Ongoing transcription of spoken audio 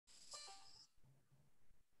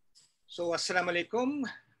So, Assalamu alaikum.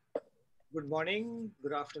 Good morning,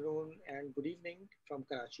 good afternoon, and good evening from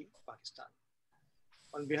Karachi, Pakistan.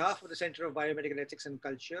 On behalf of the Center of Biomedical Ethics and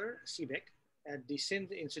Culture, CBEC, at the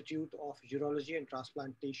Sindh Institute of Urology and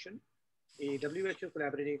Transplantation, a WHO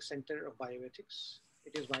Collaborating Center of Bioethics,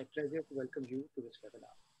 it is my pleasure to welcome you to this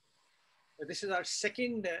webinar. This is our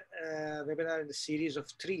second webinar in the series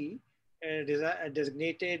of three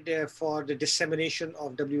designated for the dissemination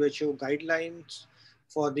of WHO guidelines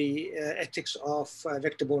for the ethics of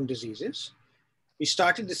vector-borne diseases. We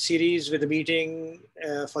started the series with a meeting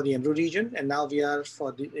for the EMRO region, and now we are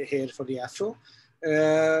here for the Afro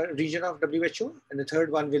region of WHO, and the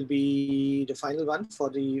third one will be the final one for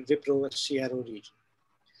the Wipro-CRO region.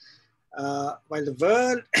 While the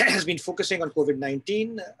world has been focusing on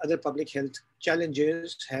COVID-19, other public health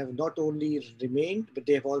challenges have not only remained, but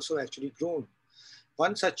they have also actually grown.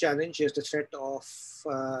 One such challenge is the threat of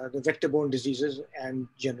the vector-borne diseases and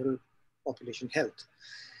general population health.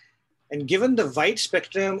 And given the wide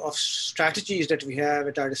spectrum of strategies that we have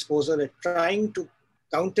at our disposal at trying to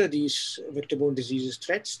counter these vector-borne diseases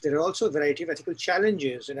threats, there are also a variety of ethical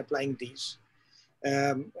challenges in applying these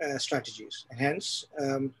strategies. Hence,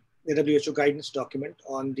 the WHO guidance document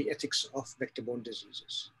on the ethics of vector-borne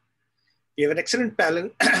diseases. We have an excellent panel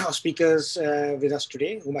of speakers with us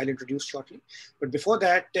today, whom I'll introduce shortly. But before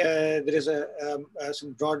that, there is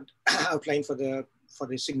some broad outline for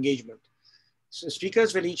this engagement. So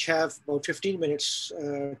speakers will each have about 15 minutes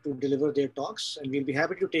to deliver their talks, and we'll be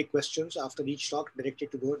happy to take questions after each talk directed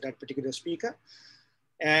to that particular speaker.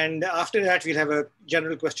 And after that, we'll have a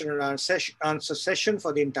general question and answer session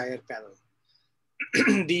for the entire panel.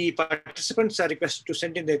 The participants are requested to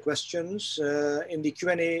send in their questions in the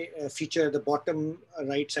Q&A feature at the bottom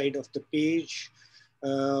right side of the page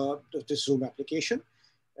of this Zoom application.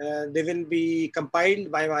 They will be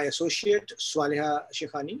compiled by my associate, Swaliha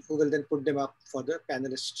Shekhani, who will then put them up for the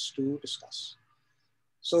panelists to discuss.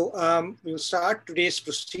 So we'll start today's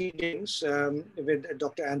proceedings with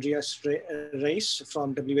Dr. Andreas Reis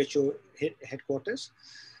from WHO headquarters.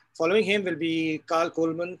 Following him will be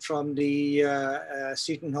Coleman from the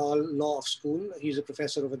Seton Hall Law School. He's a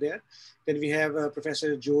professor over there. Then we have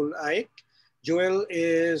Professor Joel Ike. Joel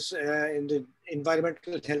is in the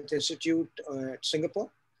Environmental Health Institute at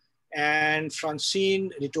Singapore. And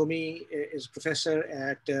Francine Ritomi is professor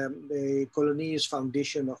at the Colonese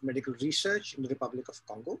Foundation of Medical Research in the Republic of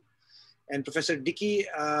Congo. And Professor Diki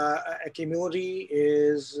Akimori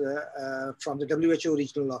is from the WHO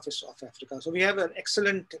Regional Office of Africa. So we have an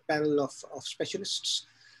excellent panel of specialists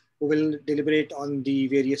who will deliberate on the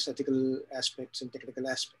various ethical aspects and technical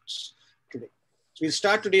aspects today. So we'll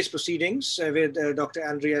start today's proceedings with Dr.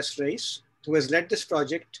 Andreas Reis, who has led this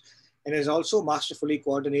project and has also masterfully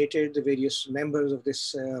coordinated the various members of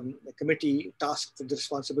this committee tasked with the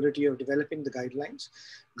responsibility of developing the guidelines,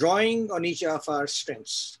 drawing on each of our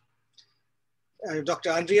strengths. Dr.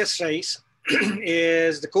 Andreas Reis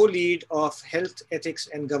is the co-lead of Health Ethics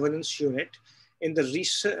and Governance Unit in the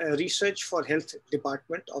Research for Health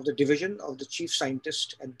Department of the Division of the Chief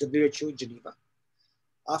Scientist at WHO Geneva.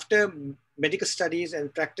 After medical studies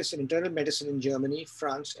and practice in internal medicine in Germany,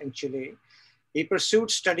 France, and Chile, he pursued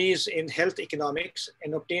studies in health economics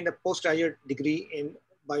and obtained a postgraduate degree in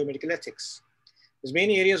biomedical ethics. His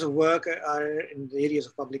main areas of work are in the areas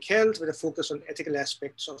of public health with a focus on ethical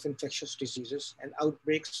aspects of infectious diseases and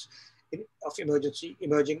outbreaks of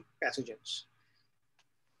emerging pathogens.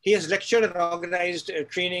 He has lectured and organized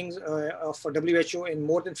trainings for WHO in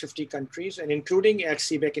more than 50 countries, and including at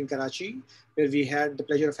CBEC in Karachi, where we had the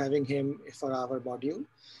pleasure of having him for our module.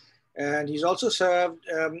 And he's also served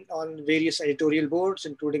on various editorial boards,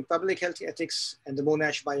 including Public Health Ethics and the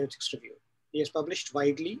Monash Bioethics Review. He has published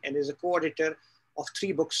widely and is a co-editor of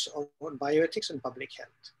 3 books on bioethics and public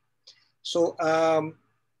health. So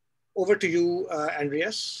over to you,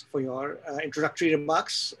 Andreas, for your introductory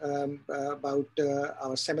remarks about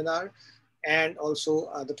our seminar and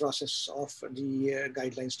also the process of the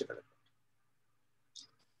guidelines development.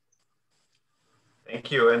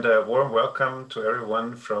 Thank you, and a warm welcome to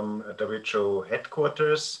everyone from WHO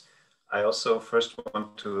headquarters. I also first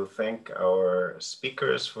want to thank our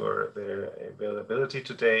speakers for their availability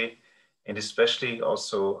today, and especially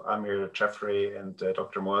also Aamir, Jafarey, and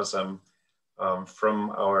Dr. Moazzam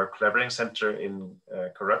from our Collaborating Center in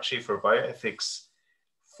Karachi for Bioethics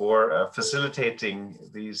for facilitating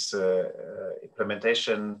these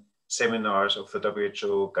implementation seminars of the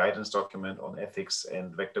WHO guidance document on ethics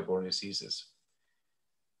and vector-borne diseases.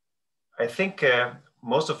 I think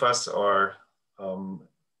most of us are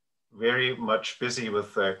very much busy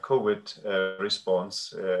with COVID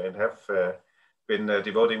response and have been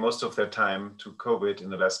devoting most of their time to COVID in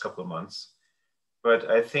the last couple of months. But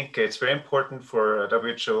I think it's very important for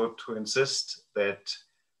WHO to insist that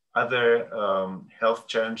other health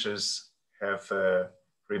challenges have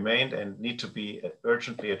remained and need to be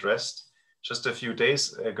urgently addressed. Just a few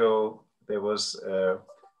days ago, there was a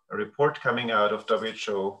report coming out of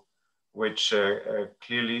WHO which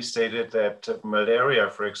clearly stated that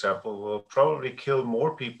malaria, for example, will probably kill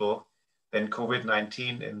more people than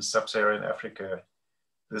COVID-19 in sub-Saharan Africa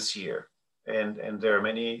this year. And there are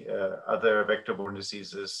many other vector-borne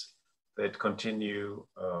diseases that continue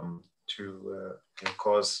to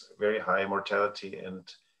cause very high mortality and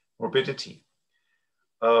morbidity.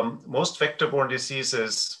 Most vector-borne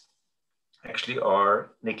diseases actually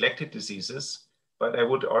are neglected diseases, but I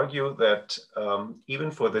would argue that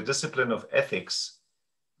even for the discipline of ethics,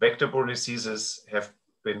 vector-borne diseases have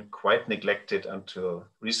been quite neglected until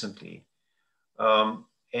recently.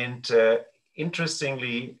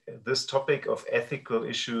 Interestingly, this topic of ethical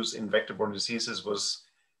issues in vector-borne diseases was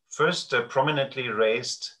first prominently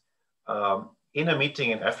raised in a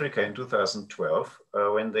meeting in Africa in 2012,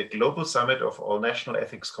 when the Global Summit of All National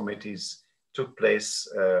Ethics Committees took place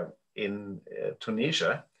in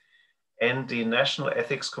Tunisia. And the National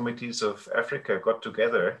Ethics Committees of Africa got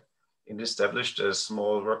together and established a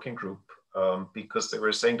small working group because they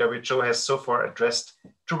were saying WHO has so far addressed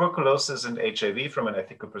tuberculosis and HIV from an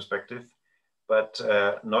ethical perspective, but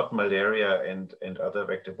not malaria and other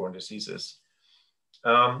vector-borne diseases.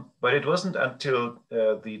 But it wasn't until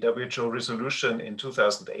the WHO resolution in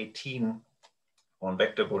 2018 on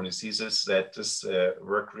vector-borne diseases that this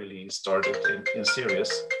work really started in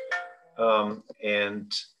serious.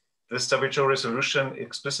 And this WHO resolution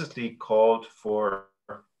explicitly called for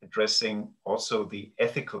addressing also the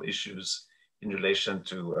ethical issues in relation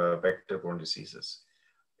to vector-borne diseases.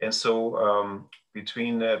 And so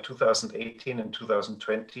between 2018 and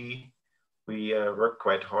 2020, we worked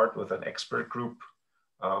quite hard with an expert group,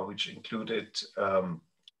 which included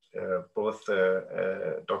both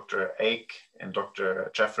Dr. Ake and Dr.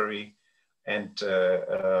 Jafarey and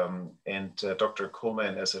Dr.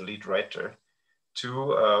 Coleman as a lead writer,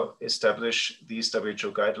 to establish these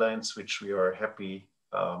WHO guidelines, which we are happy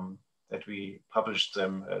that we published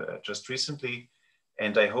them just recently.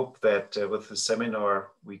 And I hope that with the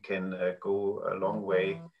seminar, we can go a long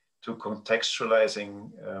way to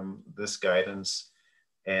contextualizing this guidance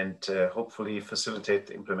and hopefully facilitate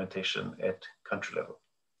the implementation at country level.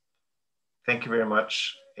 Thank you very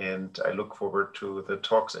much. And I look forward to the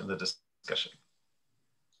talks and the discussion.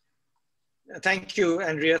 Thank you,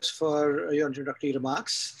 Andreas, for your introductory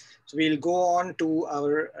remarks. So we'll go on to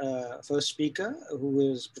our first speaker,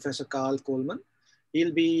 who is Professor Carl Coleman.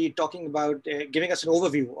 He'll be talking about, giving us an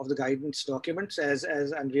overview of the guidance documents. As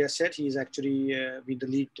Andreas said, he's actually been the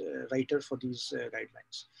lead writer for these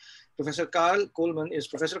guidelines. Professor Carl Coleman is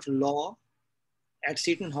Professor of Law at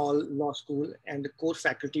Seton Hall Law School and a core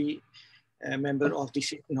faculty member of the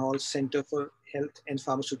Seton Hall Center for Health and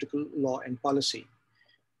Pharmaceutical Law and Policy.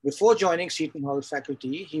 Before joining Seton Hall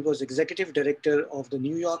faculty, he was executive director of the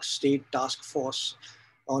New York State Task Force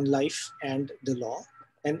on Life and the Law,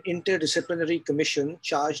 an interdisciplinary commission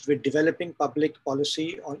charged with developing public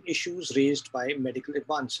policy on issues raised by medical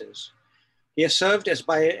advances. He has served as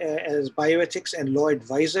bioethics and law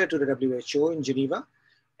advisor to the WHO in Geneva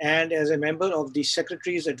and as a member of the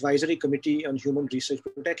Secretary's Advisory Committee on Human Research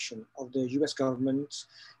Protection of the US government's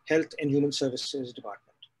Health and Human Services Department.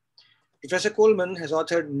 Professor Coleman has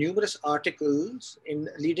authored numerous articles in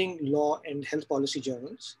leading law and health policy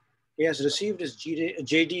journals. He has received his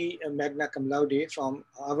JD magna cum laude from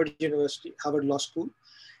Harvard Law School,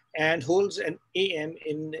 and holds an AM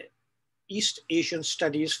in East Asian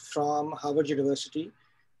Studies from Harvard University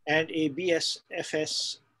and a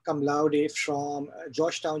BSFS cum laude from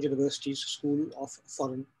Georgetown University's School of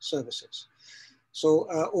Foreign Services. So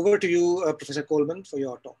over to you, Professor Coleman, for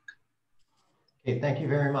your talk. Okay, thank you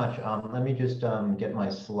very much. Let me just get my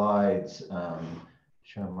slides,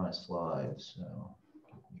 show my slides. So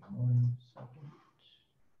give me 1 second.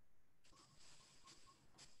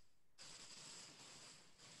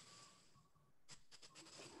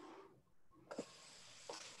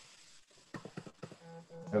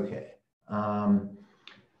 Okay.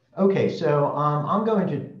 Okay, so I'm going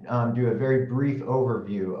to do a very brief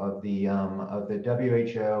overview of the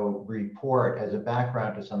WHO report as a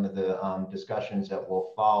background to some of the discussions that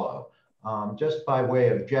will follow. Just by way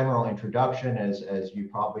of general introduction, as you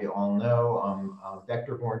probably all know,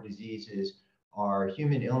 vector-borne diseases are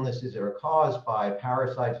human illnesses that are caused by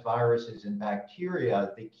parasites, viruses, and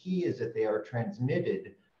bacteria. The key is that they are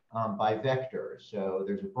transmitted by vectors. So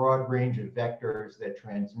there's a broad range of vectors that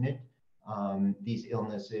transmit these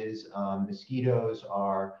illnesses. Mosquitoes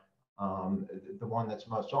are the one that's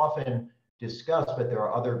most often discussed, but there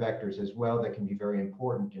are other vectors as well that can be very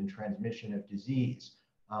important in transmission of disease.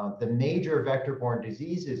 The major vector-borne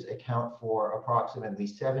diseases account for approximately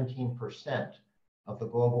 17% of the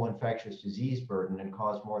global infectious disease burden and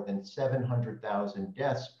cause more than 700,000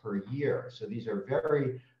 deaths per year. So these are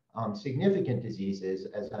very significant diseases.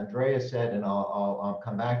 As Andreas said, and I'll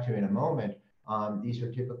come back to in a moment, these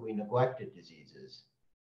are typically neglected diseases.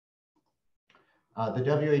 The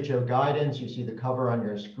WHO guidance, you see the cover on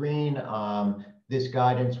your screen. This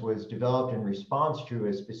guidance was developed in response to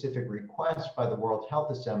a specific request by the World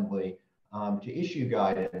Health Assembly to issue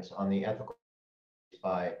guidance on the ethical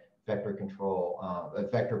by vector control,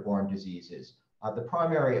 vector-borne diseases. The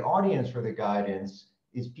primary audience for the guidance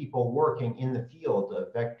is people working in the field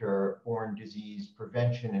of vector-borne disease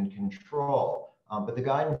prevention and control. But the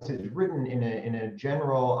guidance is written in a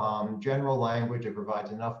general language that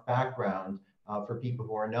provides enough background for people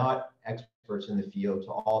who are not experts in the field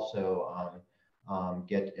to also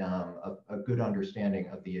get a good understanding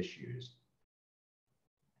of the issues.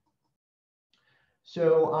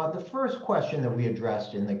 So the first question that we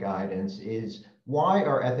addressed in the guidance is, why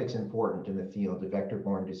are ethics important in the field of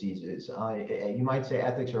vector-borne diseases? You might say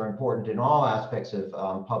ethics are important in all aspects of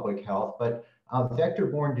public health, but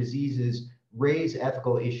vector-borne diseases raise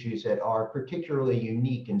ethical issues that are particularly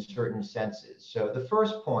unique in certain senses. So the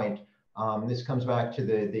first point, this comes back to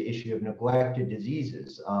the issue of neglected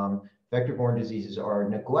diseases. Vector-borne diseases are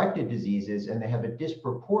neglected diseases, and they have a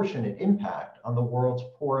disproportionate impact on the world's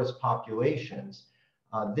poorest populations.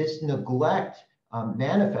 This neglect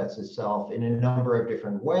manifests itself in a number of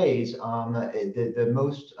different ways. The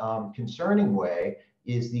most concerning way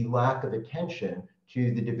is the lack of attention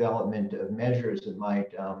to the development of measures that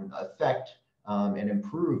might affect and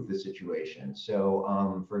improve the situation.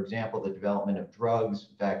 So, for example, the development of drugs,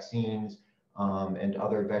 vaccines, and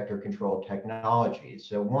other vector control technologies.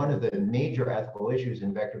 So one of the major ethical issues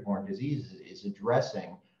in vector-borne diseases is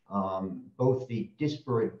addressing both the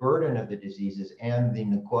disparate burden of the diseases and the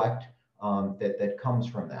neglect that comes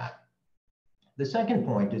from that. The second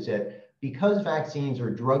point is that because vaccines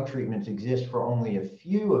or drug treatments exist for only a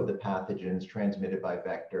few of the pathogens transmitted by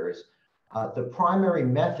vectors, the primary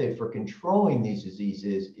method for controlling these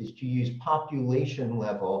diseases is to use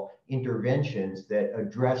population-level interventions that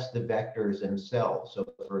address the vectors themselves. So,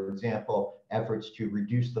 for example, efforts to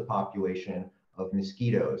reduce the population of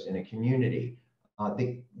mosquitoes in a community.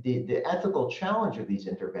 The ethical challenge of these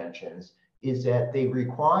interventions is that they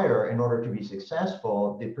require, in order to be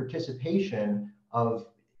successful, the participation of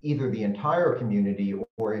either the entire community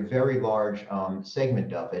or a very large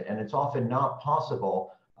segment of it. And it's often not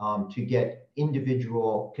possible to get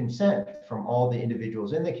individual consent from all the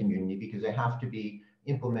individuals in the community because they have to be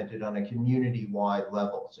implemented on a community-wide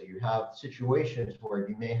level. So you have situations where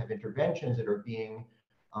you may have interventions that are being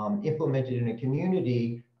implemented in a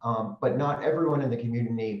community, but not everyone in the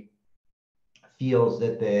community feels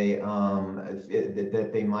that they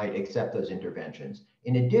might accept those interventions.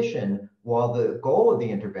 In addition, while the goal of the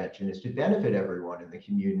intervention is to benefit everyone in the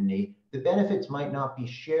community, the benefits might not be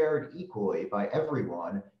shared equally by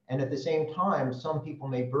everyone. And at the same time, some people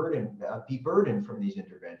may be burdened from these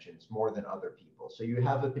interventions more than other people. So you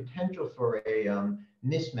have a potential for a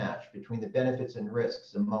mismatch between the benefits and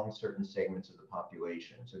risks among certain segments of the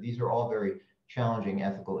population. So these are all very challenging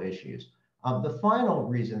ethical issues. The final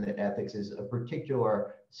reason that ethics is of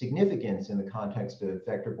particular significance in the context of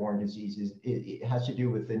vector-borne diseases, it has to do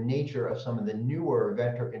with the nature of some of the newer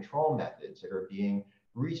vector control methods that are being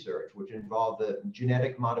researched, which involve the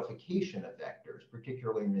genetic modification of vectors,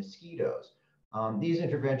 particularly mosquitoes. These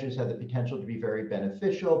interventions have the potential to be very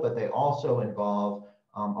beneficial, but they also involve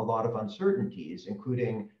a lot of uncertainties,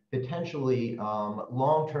 including potentially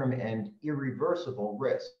long-term and irreversible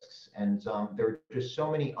risks. And there are just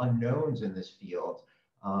so many unknowns in this field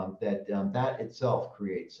that itself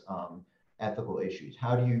creates ethical issues.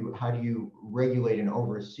 How do you regulate and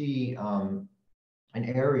oversee an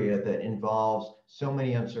area that involves so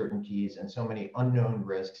many uncertainties and so many unknown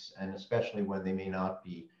risks, and especially when they may not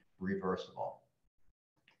be reversible?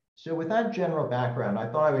 So with that general background, I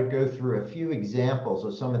thought I would go through a few examples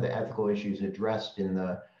of some of the ethical issues addressed in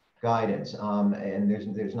the guidance.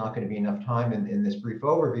 And there's not going to be enough time in this brief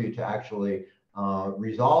overview to actually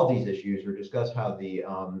resolve these issues or discuss how the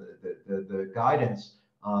guidance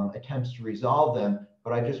attempts to resolve them.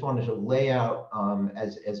 But I just wanted to lay out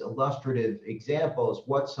as illustrative examples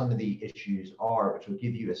what some of the issues are, which will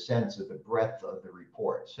give you a sense of the breadth of the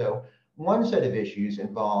report. So one set of issues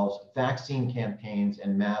involves vaccine campaigns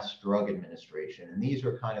and mass drug administration. And these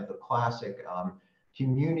are kind of the classic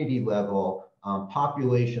community level,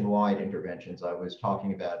 population-wide interventions I was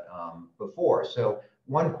talking about before. So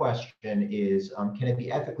one question is, can it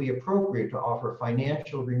be ethically appropriate to offer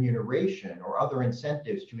financial remuneration or other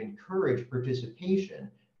incentives to encourage participation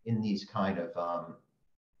in these kind of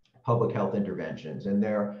public health interventions? And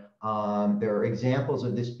there are examples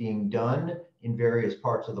of this being done in various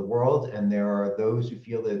parts of the world, and there are those who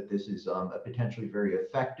feel that this is a potentially very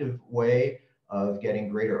effective way of getting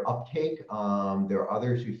greater uptake. There are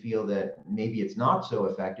others who feel that maybe it's not so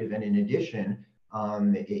effective, and in addition,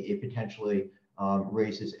 it potentially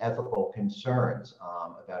raises ethical concerns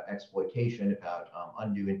about exploitation, about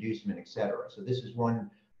undue inducement, et cetera. So this is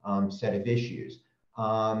one set of issues.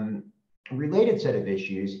 A related set of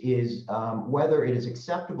issues is whether it is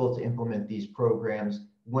acceptable to implement these programs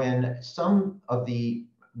when some of the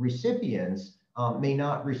recipients may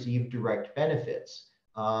not receive direct benefits.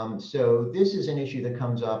 So this is an issue that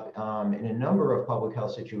comes up in a number of public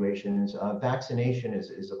health situations. Vaccination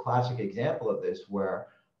is a classic example of this, where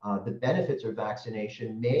the benefits of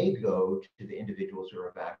vaccination may go to the individuals who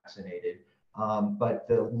are vaccinated, but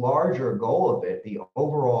the larger goal of it, the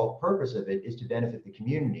overall purpose of it, is to benefit the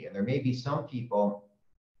community. And there may be some people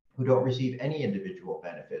who don't receive any individual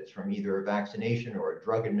benefits from either a vaccination or a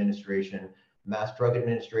drug administration, mass drug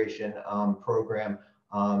administration program,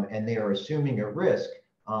 and they are assuming a risk,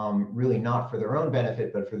 really not for their own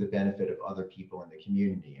benefit, but for the benefit of other people in the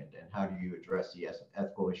community. And how do you address the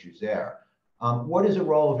ethical issues there? What is the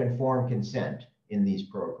role of informed consent in these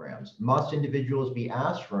programs? Must individuals be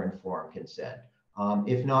asked for informed consent?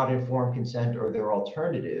 If not informed consent, are there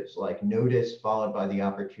alternatives like notice followed by the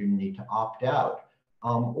opportunity to opt out?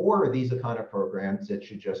 Or are these the kind of programs that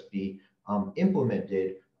should just be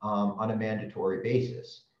implemented on a mandatory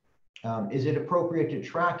basis? Is it appropriate to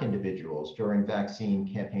track individuals during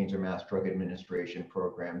vaccine campaigns or mass drug administration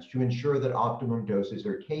programs to ensure that optimum doses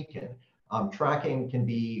are taken? Tracking can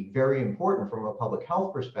be very important from a public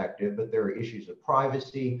health perspective, but there are issues of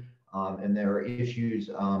privacy and there are issues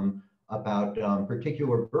about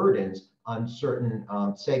particular burdens on certain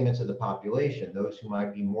segments of the population, those who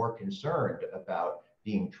might be more concerned about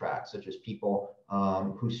being tracked, such as people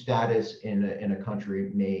whose status in a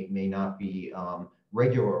country may not be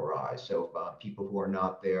regularized. So people who are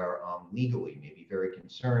not there legally may be very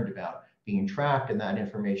concerned about being tracked and that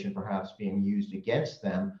information perhaps being used against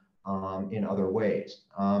them in other ways.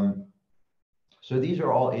 So these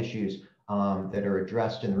are all issues that are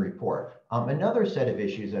addressed in the report. Another set of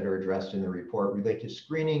issues that are addressed in the report relate to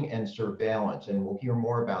screening and surveillance, and we'll hear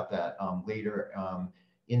more about that later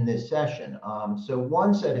in this session. So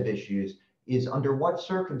one set of issues is under what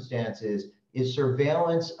circumstances is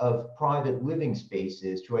surveillance of private living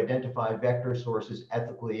spaces to identify vector sources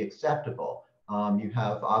ethically acceptable? You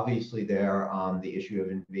have obviously there the issue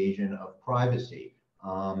of invasion of privacy.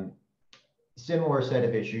 Similar set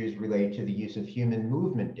of issues relate to the use of human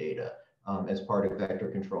movement data as part of vector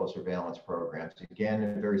control surveillance programs. Again,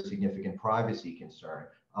 a very significant privacy concern,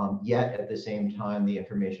 yet at the same time, the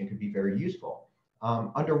information could be very useful.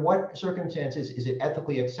 Under what circumstances is it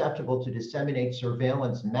ethically acceptable to disseminate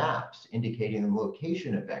surveillance maps indicating the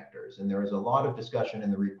location of vectors? And there is a lot of discussion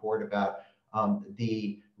in the report about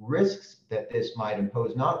the risks that this might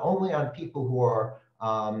impose, not only on people who are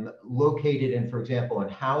located in, for example, in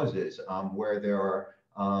houses where there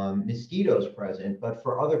are mosquitoes present, but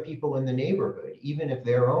for other people in the neighborhood, even if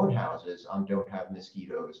their own houses don't have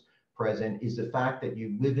mosquitoes present, is the fact that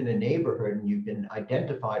you live in a neighborhood and you've been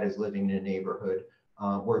identified as living in a neighborhood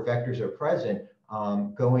where vectors are present,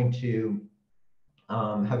 going to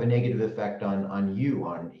have a negative effect on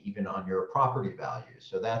you, even on your property values.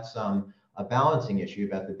 So that's a balancing issue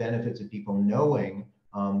about the benefits of people knowing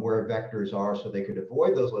where vectors are so they could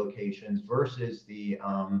avoid those locations versus the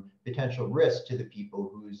potential risk to the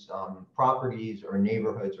people whose properties or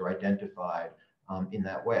neighborhoods are identified in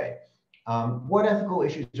that way. What ethical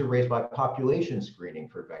issues are raised by population screening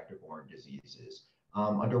for vector-borne diseases?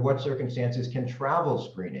 Under what circumstances can travel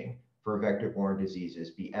screening for vector-borne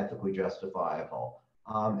diseases be ethically justifiable?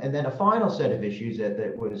 And then a final set of issues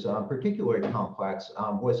that was particularly complex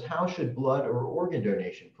was how should blood or organ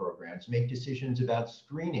donation programs make decisions about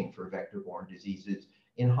screening for vector-borne diseases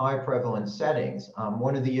in high prevalence settings?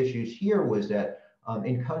 One of the issues here was that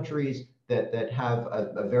in countries that have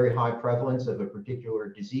a very high prevalence of a particular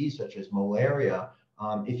disease, such as malaria,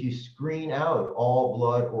 if you screen out all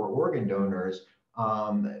blood or organ donors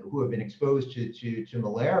who have been exposed to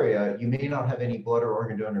malaria, you may not have any blood or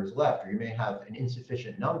organ donors left, or you may have an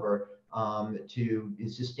insufficient number to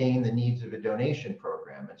sustain the needs of a donation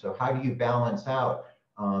program. And so how do you balance out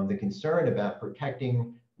the concern about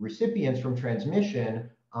protecting recipients from transmission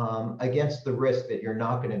against the risk that you're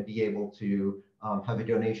not going to be able to have a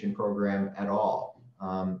donation program at all.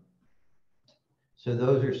 So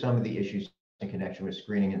those are some of the issues in connection with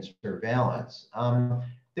screening and surveillance.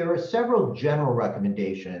 There are several general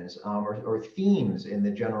recommendations or themes in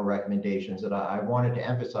the general recommendations that I wanted to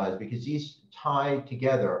emphasize because these tie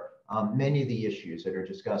together many of the issues that are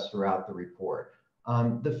discussed throughout the report.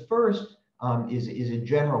 The first is a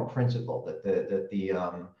general principle that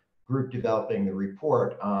the group developing the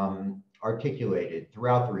report articulated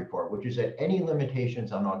throughout the report, which is that any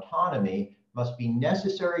limitations on autonomy must be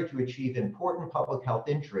necessary to achieve important public health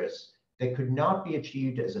interests that could not be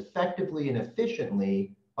achieved as effectively and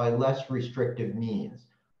efficiently by less restrictive means.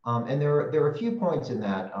 And there are a few points in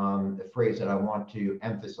that phrase that I want to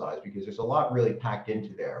emphasize because there's a lot really packed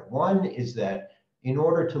into there. One is that in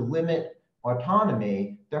order to limit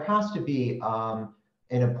autonomy, there has to be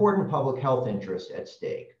an important public health interest at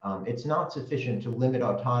stake. It's not sufficient to limit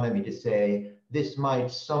autonomy to say this might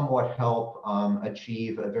somewhat help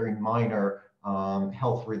achieve a very minor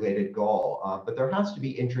health-related goal, but there has to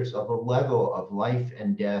be interest of a level of life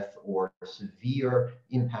and death or severe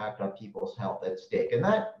impact on people's health at stake. And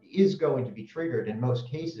that is going to be triggered in most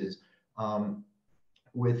cases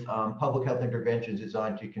with public health interventions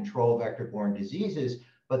designed to control vector-borne diseases.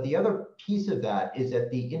 But the other piece of that is that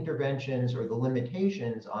the interventions or the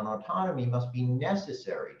limitations on autonomy must be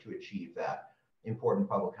necessary to achieve that important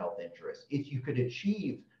public health interest. If you could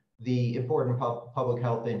achieve the important public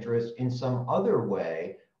health interest in some other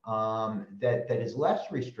way that is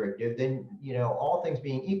less restrictive, then, you know, all things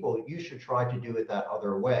being equal, you should try to do it that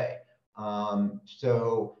other way.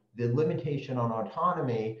 So the limitation on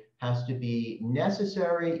autonomy has to be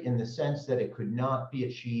necessary in the sense that it could not be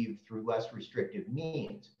achieved through less restrictive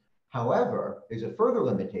means. However, there's a further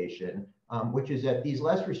limitation, which is that these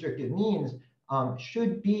less restrictive means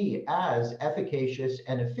should be as efficacious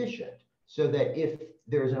and efficient, so that if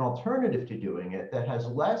there's an alternative to doing it that has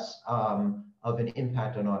less of an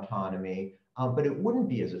impact on autonomy, but it wouldn't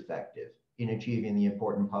be as effective in achieving the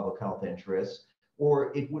important public health interests,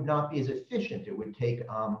 or it would not be as efficient. It would take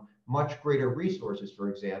much greater resources, for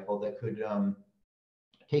example, that could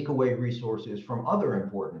take away resources from other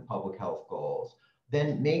important public health goals.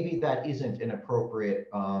 Then maybe that isn't an appropriate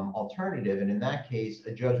alternative. And in that case,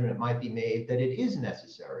 a judgment might be made that it is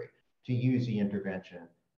necessary to use the intervention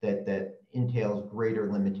that entails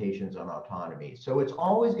greater limitations on autonomy. So it's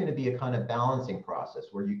always going to be a kind of balancing process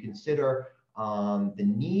where you consider the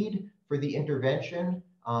need for the intervention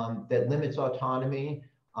that limits autonomy,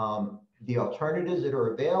 the alternatives that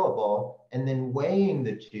are available, and then weighing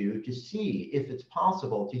the two to see if it's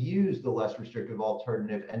possible to use the less restrictive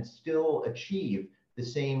alternative and still achieve the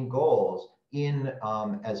same goals in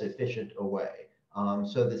as efficient a way.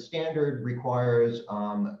 So the standard requires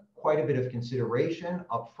quite a bit of consideration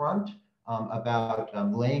up front about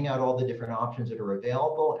laying out all the different options that are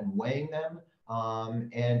available and weighing them.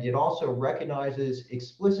 And it also recognizes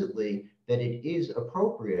explicitly that it is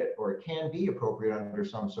appropriate, or it can be appropriate under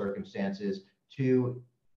some circumstances, to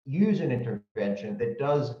use an intervention that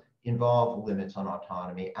does involve limits on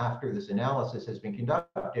autonomy after this analysis has been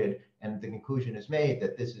conducted and the conclusion is made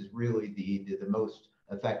that this is really the most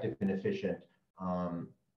effective and efficient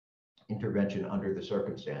intervention under the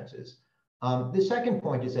circumstances. The second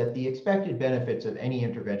point is that the expected benefits of any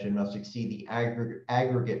intervention must exceed the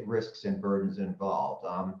aggregate risks and burdens involved.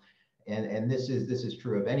 And this is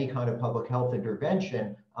true of any kind of public health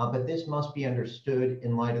intervention, but this must be understood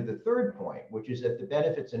in light of the third point, which is that the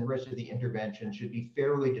benefits and risks of the intervention should be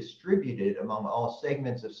fairly distributed among all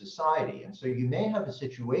segments of society. And so you may have a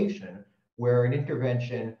situation where an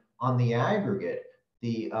intervention on the aggregate,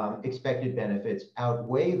 the expected benefits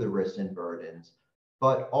outweigh the risks and burdens,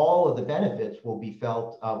 but all of the benefits will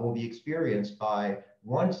be experienced by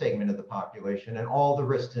one segment of the population and all the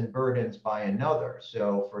risks and burdens by another.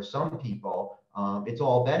 So for some people, it's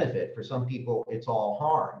all benefit. For some people, it's all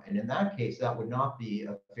harm. And in that case, that would not be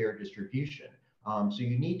a fair distribution. So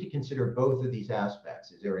you need to consider both of these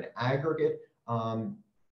aspects. Is there an aggregate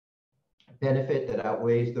benefit that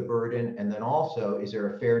outweighs the burden? And then also, is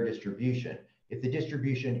there a fair distribution? If the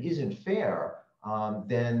distribution isn't fair,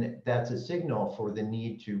 then that's a signal for the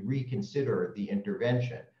need to reconsider the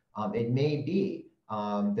intervention. It may be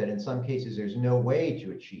that in some cases there's no way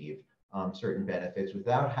to achieve certain benefits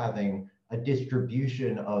without having a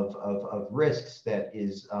distribution of risks that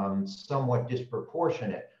is somewhat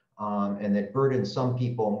disproportionate and that burdens some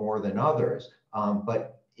people more than others.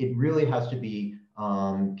 But it really has to be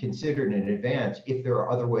considered in advance if there are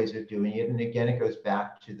other ways of doing it. And again, it goes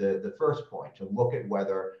back to the first point, to look at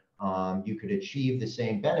whether you could achieve the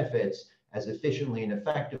same benefits as efficiently and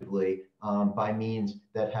effectively by means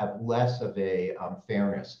that have less of a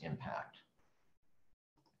fairness impact.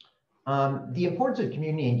 The importance of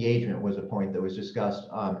community engagement was a point that was discussed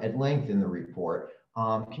at length in the report.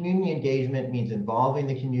 Community engagement means involving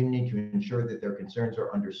the community to ensure that their concerns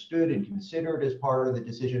are understood and considered as part of the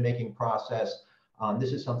decision-making process.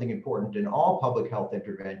 This is something important in all public health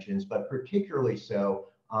interventions, but particularly so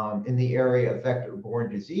in the area of vector-borne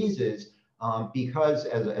diseases, because,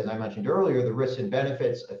 as I mentioned earlier, the risks and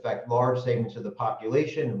benefits affect large segments of the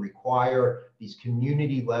population and require these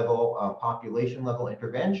community-level, population-level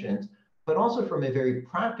interventions, but also from a very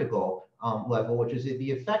practical level, which is that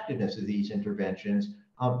the effectiveness of these interventions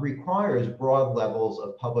requires broad levels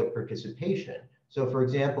of public participation. So, for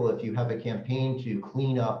example, if you have a campaign to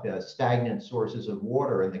clean up stagnant sources of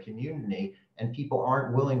water in the community and people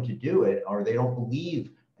aren't willing to do it, or they don't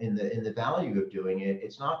believe in the value of doing it,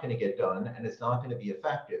 it's not going to get done and it's not going to be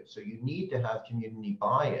effective. So you need to have community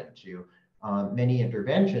buy-in to many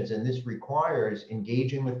interventions, and this requires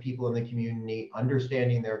engaging with people in the community,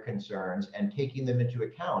 understanding their concerns, and taking them into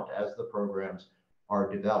account as the programs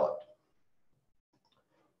are developed.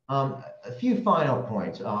 A few final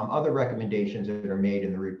points, other recommendations that are made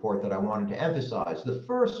in the report that I wanted to emphasize. The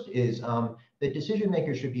first is that decision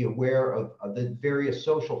makers should be aware of the various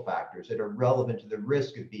social factors that are relevant to the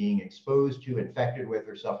risk of being exposed to, infected with,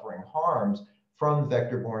 or suffering harms from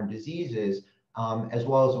vector-borne diseases, as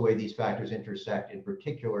well as the way these factors intersect in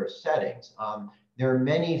particular settings. There are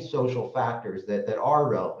many social factors that are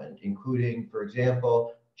relevant, including, for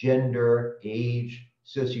example, gender, age,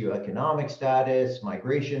 socioeconomic status,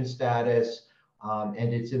 migration status,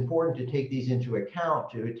 and it's important to take these into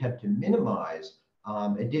account to attempt to minimize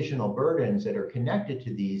additional burdens that are connected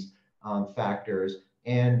to these factors,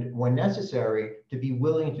 and when necessary, to be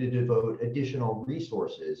willing to devote additional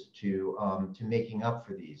resources to making up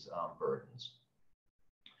for these burdens.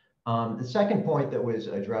 The second point that was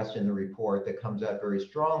addressed in the report that comes out very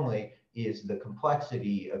strongly is the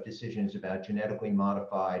complexity of decisions about genetically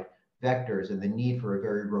modified vectors and the need for a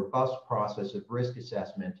very robust process of risk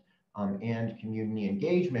assessment and community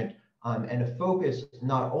engagement, and a focus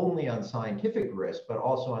not only on scientific risk, but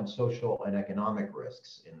also on social and economic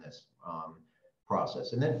risks in this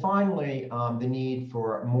process. And then finally, the need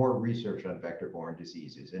for more research on vector-borne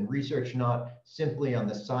diseases, and research not simply on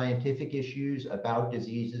the scientific issues about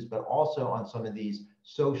diseases, but also on some of these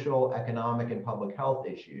social, economic, and public health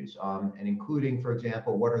issues, and including, for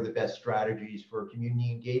example, what are the best strategies for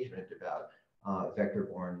community engagement about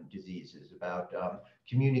vector-borne diseases, about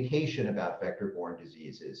communication about vector-borne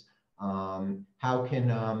diseases. How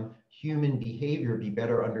can human behavior be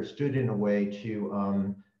better understood in a way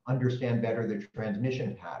to understand better the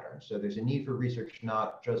transmission patterns? So there's a need for research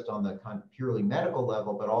not just on the kind of purely medical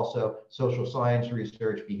level, but also social science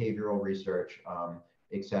research, behavioral research,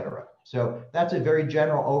 et cetera. So that's a very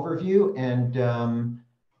general overview, and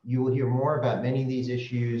you will hear more about many of these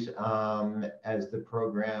issues as the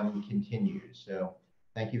program continues. So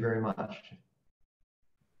thank you very much.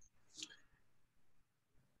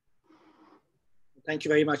 Thank you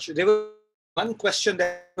very much. There was one question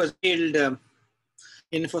that was mailed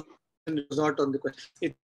in for was not on the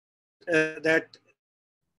question.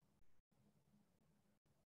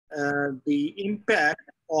 The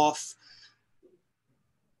impact of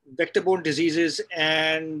vector-borne diseases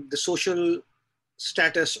and the social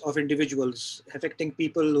status of individuals affecting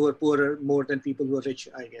people who are poorer more than people who are rich,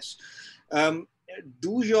 I guess.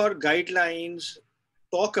 Do your guidelines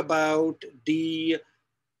talk about the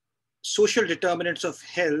social determinants of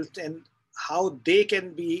health and how they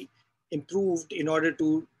can be improved in order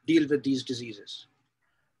to deal with these diseases?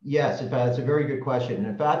 Yes, in fact, it's a very good question.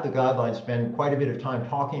 In fact, the guidelines spend quite a bit of time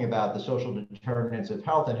talking about the social determinants of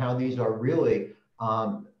health and how these are really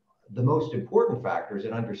the most important factors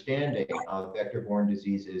in understanding vector-borne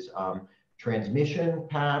diseases, transmission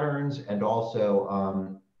patterns, and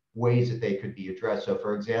also ways that they could be addressed. So,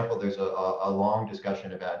 for example, there's a long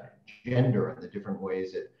discussion about gender and the different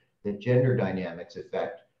ways that gender dynamics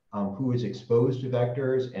affect who is exposed to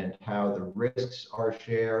vectors and how the risks are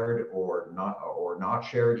shared or not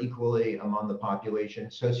shared equally among the population.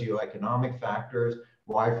 Socioeconomic factors,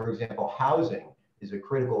 why, for example, housing is a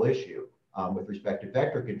critical issue with respect to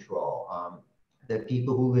vector control. That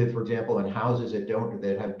people who live, for example, in houses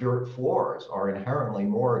that have dirt floors are inherently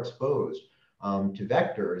more exposed to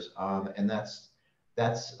vectors, and that's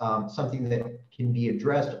something that can be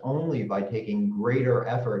addressed only by taking greater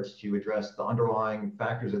efforts to address the underlying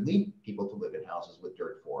factors that lead people to live in houses with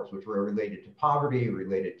dirt floors, which are related to poverty,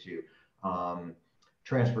 related to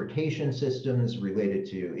transportation systems, related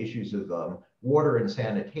to issues of water and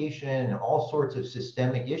sanitation, and all sorts of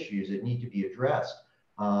systemic issues that need to be addressed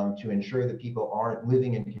to ensure that people aren't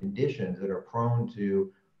living in conditions that are prone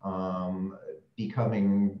to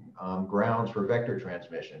becoming grounds for vector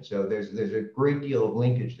transmission. So there's a great deal of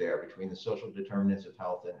linkage there between the social determinants of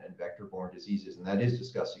health and vector-borne diseases, and that is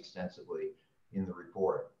discussed extensively in the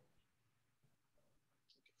report.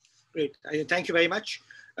 Great, thank you very much.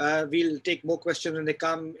 We'll take more questions when they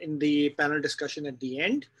come in the panel discussion at the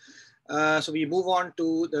end. So we move on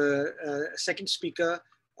to the second speaker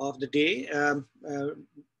of the day,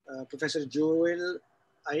 Professor Joel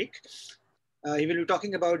Ike. He will be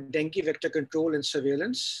talking about dengue vector control and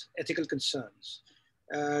surveillance, ethical concerns.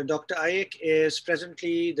 Dr. Ike is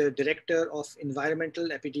presently the Director of Environmental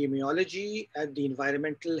Epidemiology at the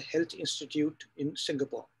Environmental Health Institute in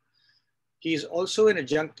Singapore. He is also an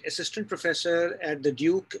adjunct assistant professor at the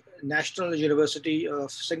Duke National University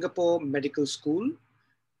of Singapore Medical School.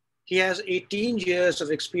 He has 18 years of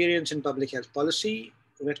experience in public health policy,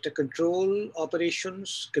 vector control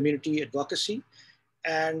operations, community advocacy,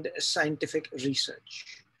 and scientific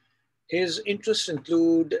research. His interests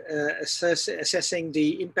include assessing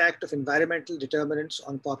the impact of environmental determinants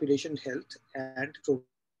on population health and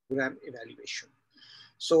program evaluation.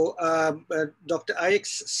 So Dr.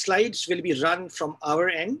 Ike's slides will be run from our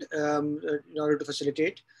end in order to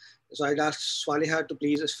facilitate. So I'd ask Swaliha to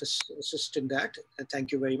please assist in that.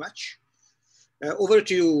 Thank you very much. Over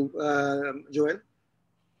to you, Joel.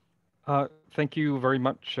 Thank you very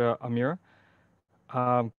much, Aamir.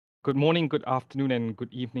 Good morning, good afternoon, and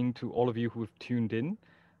good evening to all of you who've tuned in.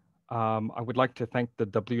 I would like to thank the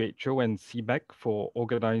WHO and CBEC for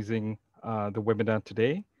organizing the webinar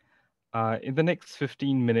today. In the next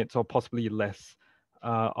 15 minutes or possibly less,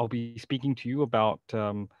 I'll be speaking to you about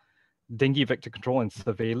dengue vector control and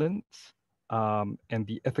surveillance and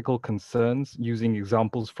the ethical concerns using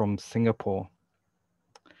examples from Singapore.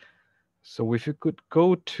 So if you could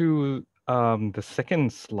go to the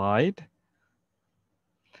second slide.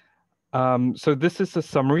 So this is a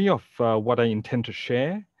summary of what I intend to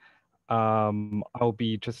share. I'll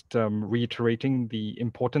be just reiterating the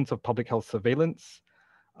importance of public health surveillance.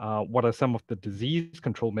 What are some of the disease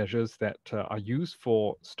control measures that are used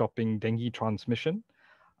for stopping dengue transmission?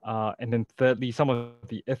 And then thirdly, some of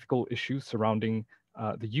the ethical issues surrounding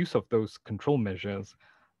the use of those control measures.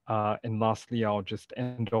 And lastly, I'll just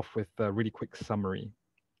end off with a really quick summary.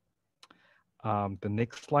 The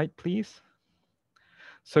next slide, please.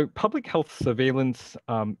 So public health surveillance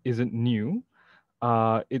isn't new.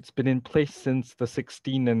 It's been in place since the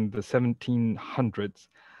 1600s and the 1700s.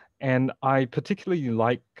 And I particularly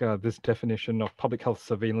like this definition of public health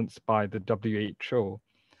surveillance by the WHO.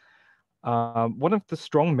 One of the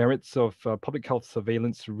strong merits of public health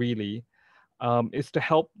surveillance really is to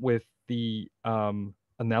help with the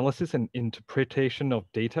analysis and interpretation of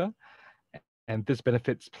data. And this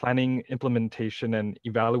benefits planning, implementation, and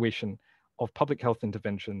evaluation of public health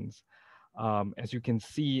interventions. As you can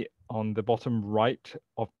see on the bottom right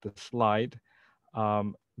of the slide,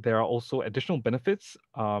 there are also additional benefits.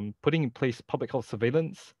 Putting in place public health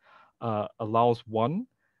surveillance allows one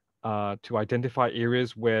to identify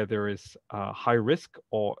areas where there is high risk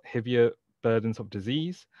or heavier burdens of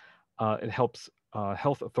disease. It helps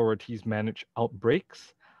health authorities manage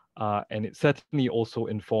outbreaks, and it certainly also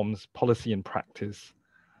informs policy and practice.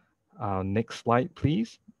 Next slide,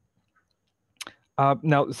 please.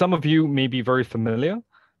 Now, some of you may be very familiar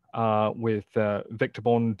with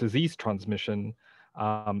vector-borne disease transmission.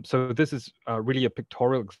 So this is really a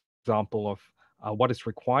pictorial example of what is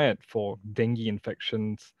required for dengue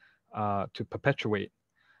infections to perpetuate.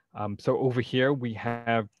 So over here, we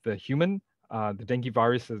have the human, the dengue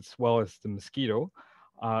virus, as well as the mosquito.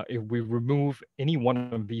 If we remove any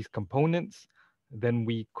one of these components, then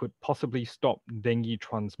we could possibly stop dengue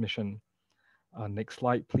transmission. Next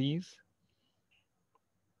slide, please.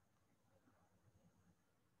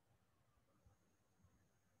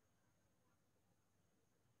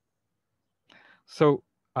 So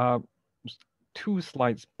 2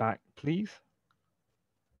 slides back, please.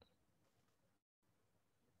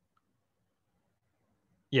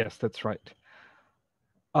 Yes, that's right.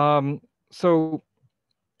 So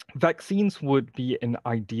vaccines would be an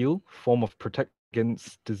ideal form of protection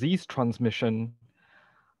against disease transmission,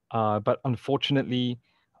 but unfortunately,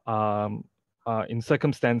 in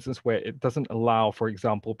circumstances where it doesn't allow, for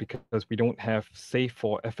example, because we don't have safe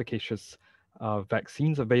or efficacious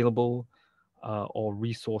vaccines available, or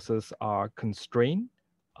resources are constrained,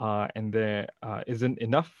 and there isn't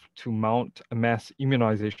enough to mount a mass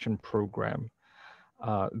immunization program.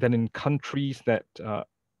 Then in countries that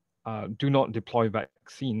do not deploy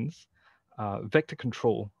vaccines, vector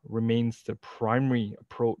control remains the primary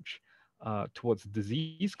approach towards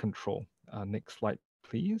disease control. Next slide,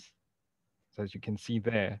 please. So as you can see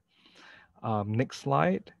there. Next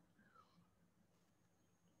slide.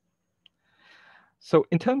 So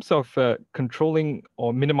in terms of controlling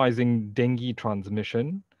or minimizing dengue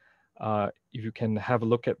transmission, if you can have a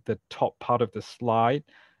look at the top part of the slide,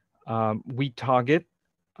 we target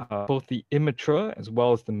both the immature as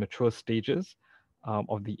well as the mature stages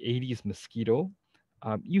of the Aedes mosquito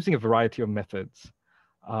using a variety of methods.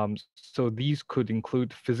 So these could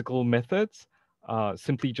include physical methods,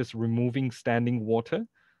 simply just removing standing water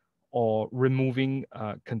or removing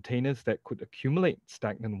containers that could accumulate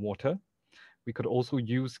stagnant water. We could also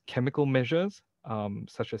use chemical measures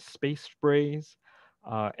such as space sprays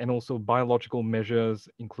and also biological measures,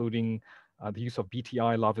 including the use of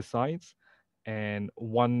BTI larvicides. And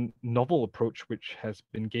one novel approach which has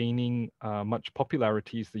been gaining much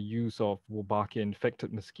popularity is the use of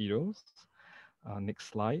Wolbachia-infected mosquitoes. Next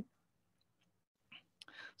slide.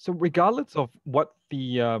 So regardless of what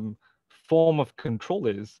the form of control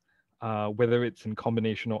is, whether it's in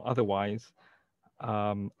combination or otherwise,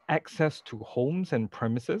 access to homes and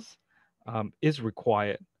premises is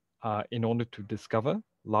required in order to discover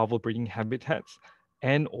larval breeding habitats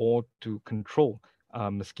and or to control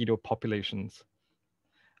mosquito populations.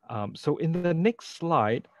 So in the next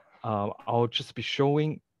slide, I'll just be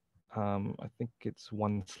showing, I think it's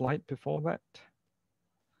one slide before that.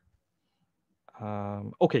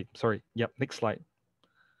 Okay, sorry, yep, next slide.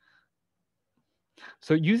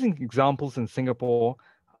 So using examples in Singapore,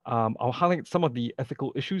 I'll highlight some of the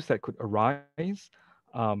ethical issues that could arise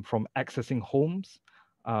from accessing homes,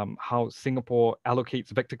 how Singapore allocates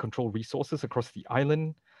vector control resources across the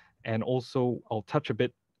island, and also I'll touch a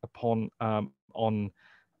bit upon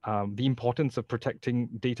the importance of protecting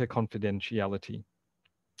data confidentiality.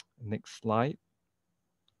 Next slide.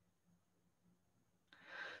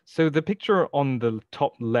 So the picture on the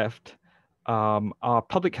top left are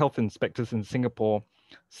public health inspectors in Singapore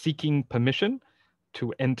seeking permission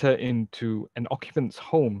to enter into an occupant's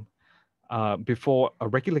home before a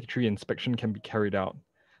regulatory inspection can be carried out.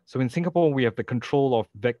 So in Singapore, we have the Control of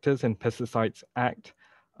Vectors and Pesticides Act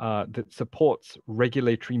that supports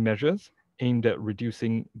regulatory measures aimed at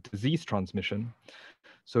reducing disease transmission.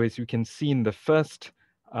 So as you can see in the first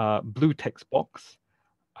blue text box,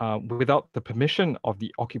 without the permission of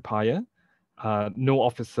the occupier, no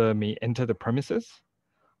officer may enter the premises.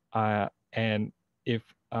 And if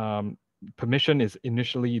permission is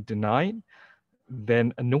initially denied,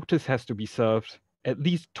 then a notice has to be served at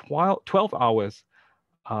least 12 hours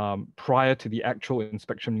prior to the actual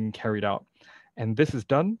inspection being carried out. And this is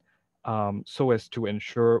done so as to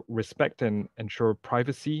ensure respect and ensure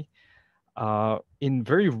privacy in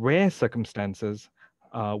very rare circumstances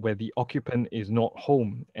where the occupant is not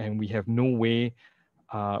home and we have no way,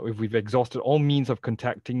 if we've exhausted all means of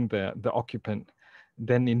contacting the occupant,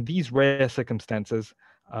 then in these rare circumstances,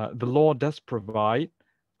 the law does provide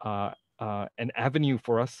an avenue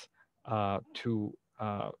for us to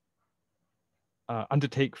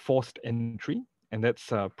undertake forced entry, and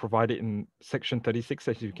that's provided in section 36,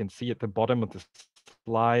 as you can see at the bottom of the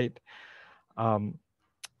slide.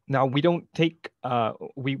 Now we don't take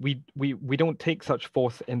we don't take such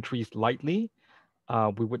forced entries lightly.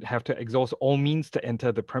 We would have to exhaust all means to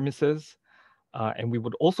enter the premises, and we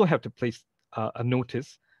would also have to place a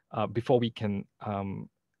notice before we can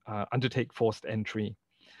undertake forced entry.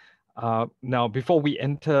 Now, before we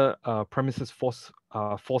enter premises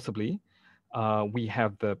forcibly, we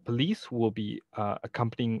have the police who will be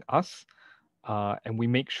accompanying us, and we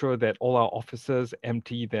make sure that all our officers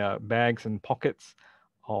empty their bags and pockets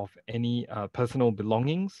of any personal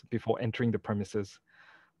belongings before entering the premises.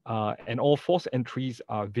 And all forced entries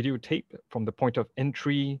are videotaped from the point of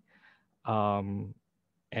entry, and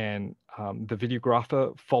the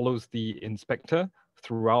videographer follows the inspector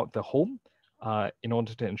throughout the home in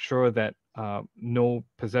order to ensure that no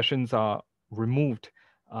possessions are removed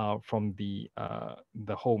from the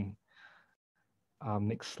home.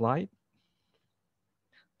 Next slide.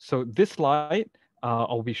 So this slide,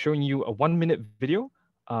 I'll be showing you a 1-minute video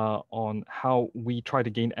on how we try to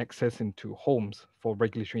gain access into homes for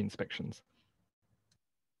regulatory inspections.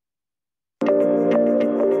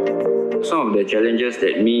 Some of the challenges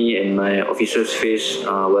that me and my officers face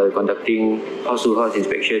while conducting house-to-house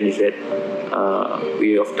inspection is that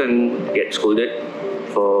we often get scolded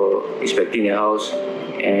for inspecting their house,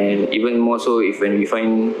 and even more so if when we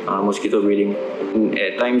find mosquito breeding.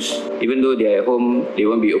 At times, even though they are at home, they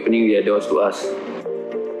won't be opening their doors to us.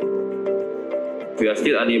 we are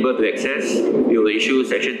still unable to access, we will issue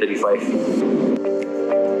Section 35.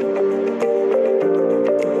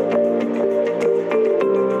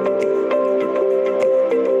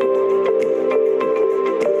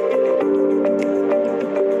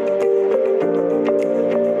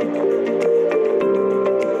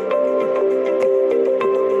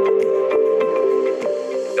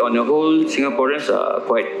 On the whole, Singaporeans are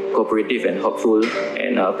quite cooperative and helpful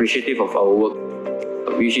and are appreciative of our work,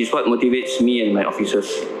 which is what motivates me and my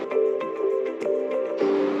officers.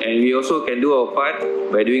 And we also can do our part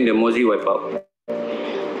by doing the Mozi wipeout.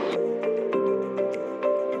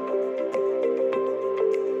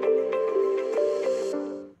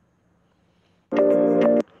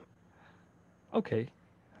 Okay.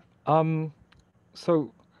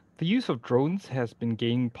 So the use of drones has been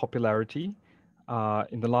gaining popularity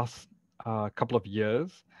in the last couple of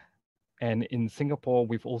years. And in Singapore,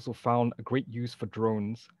 we've also found a great use for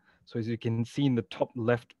drones. So as you can see in the top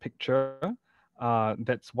left picture,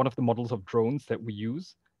 that's one of the models of drones that we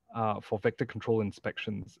use for vector control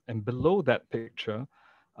inspections. And below that picture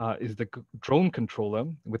is the drone controller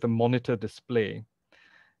with a monitor display.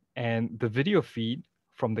 And the video feed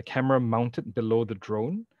from the camera mounted below the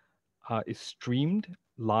drone is streamed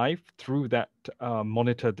live through that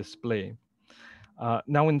monitor display.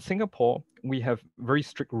 Now in Singapore, we have very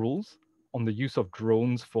strict rules on the use of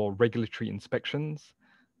drones for regulatory inspections.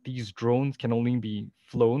 These drones can only be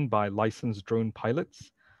flown by licensed drone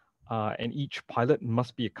pilots, and each pilot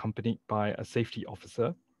must be accompanied by a safety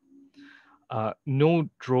officer. No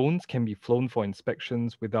drones can be flown for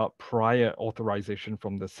inspections without prior authorization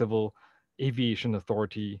from the Civil Aviation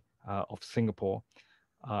Authority of Singapore.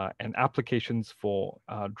 And applications for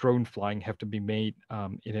drone flying have to be made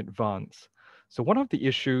in advance. So one of the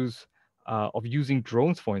issues of using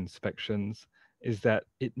drones for inspections is that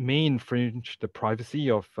it may infringe the privacy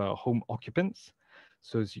of home occupants.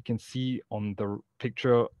 So as you can see on the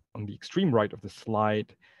picture on the extreme right of the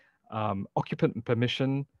slide, occupant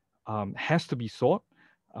permission has to be sought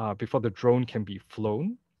before the drone can be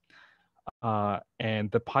flown.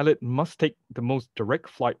 And the pilot must take the most direct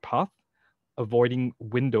flight path, avoiding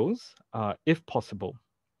windows if possible.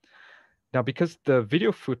 Now, because the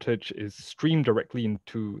video footage is streamed directly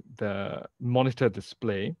into the monitor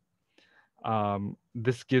display,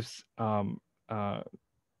 this gives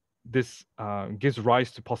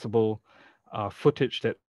rise to possible footage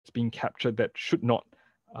that's being captured that should not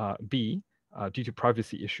be due to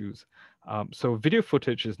privacy issues. So video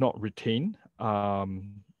footage is not retained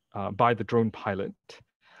by the drone pilot.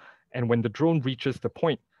 And when the drone reaches the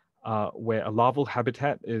point where a larval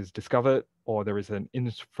habitat is discovered or there is an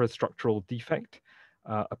infrastructural defect,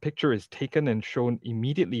 a picture is taken and shown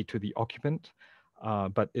immediately to the occupant,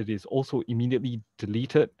 but it is also immediately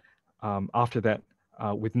deleted after that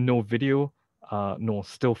with no video nor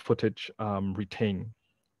still footage retained.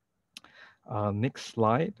 Next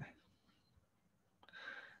slide.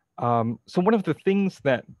 So one of the things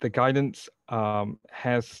that the guidance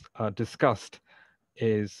has discussed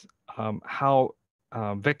is how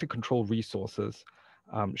vector control resources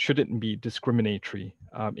shouldn't be discriminatory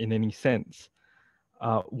in any sense.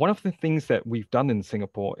 One of the things that we've done in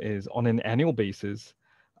Singapore is on an annual basis,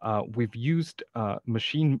 we've used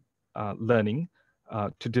machine learning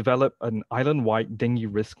to develop an island-wide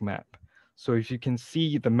dengue risk map. So if you can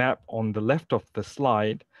see the map on the left of the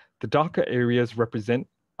slide, the darker areas represent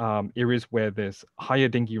areas where there's higher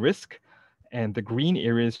dengue risk, and the green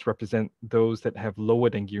areas represent those that have lower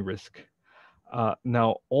dengue risk.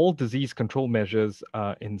 Now, all disease control measures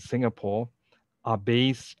in Singapore are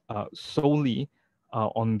based solely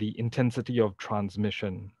on the intensity of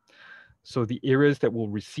transmission. So the areas that will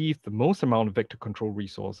receive the most amount of vector control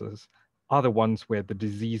resources are the ones where the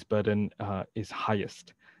disease burden is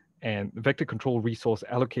highest. And vector control resource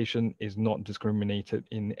allocation is not discriminated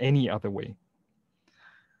in any other way.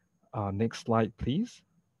 Next slide, please.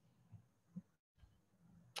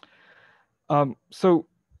 So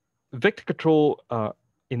vector control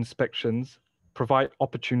inspections provide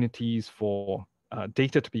opportunities for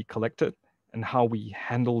data to be collected, and how we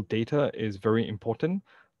handle data is very important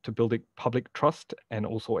to building public trust and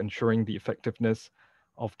also ensuring the effectiveness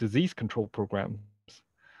of disease control programs.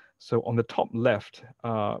 So on the top left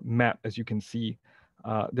map, as you can see,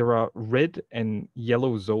 there are red and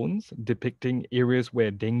yellow zones depicting areas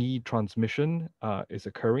where dengue transmission is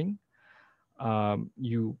occurring.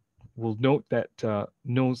 You will note that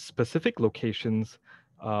no specific locations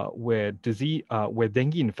where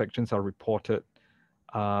dengue infections are reported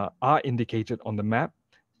are indicated on the map.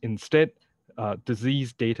 Instead,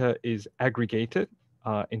 disease data is aggregated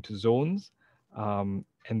into zones, and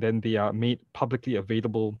then they are made publicly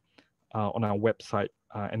available on our website,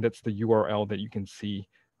 and that's the URL that you can see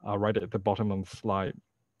right at the bottom of the slide.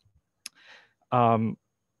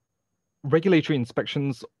 Regulatory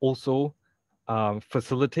inspections also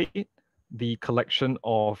facilitate the collection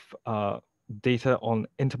of data on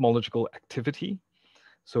entomological activity.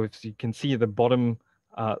 So if you can see the bottom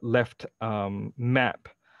left map,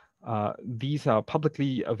 these are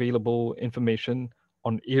publicly available information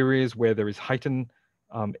on areas where there is heightened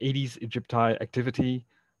Aedes aegypti activity.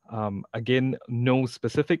 Again, no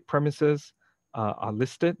specific premises are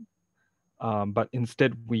listed, but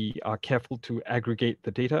instead we are careful to aggregate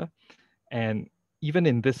the data. And even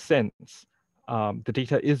in this sense, the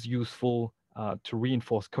data is useful to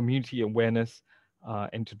reinforce community awareness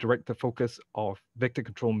and to direct the focus of vector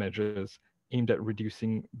control measures aimed at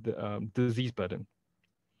reducing the disease burden.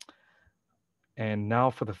 And now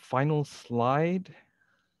for the final slide.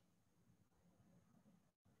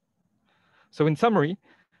 So in summary,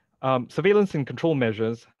 surveillance and control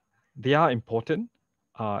measures, they are important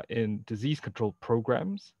in disease control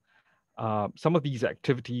programs. Some of these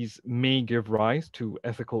activities may give rise to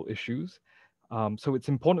ethical issues. So it's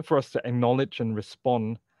important for us to acknowledge and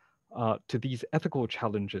respond to these ethical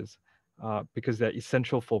challenges because they're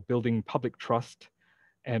essential for building public trust.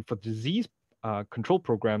 And for disease control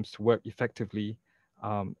programs to work effectively,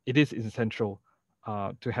 it is essential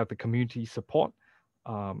to have the community support,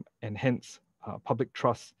 and hence public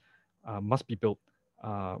trust must be built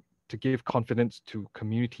to give confidence to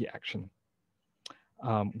community action.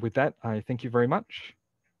 With that, I thank you very much.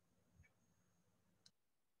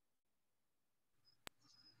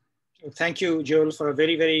 Thank you, Joel, for a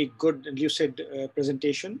very, very good and lucid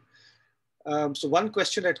presentation. So one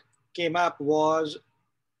question that came up was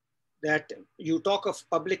that you talk of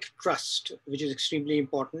public trust, which is extremely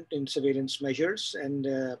important in surveillance measures and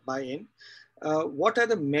buy-in. What are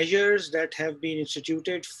the measures that have been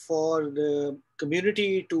instituted for the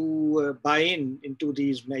community to buy into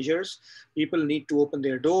these measures? People need to open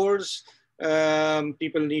their doors.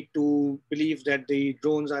 People need to believe that the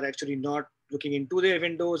drones are actually not looking into their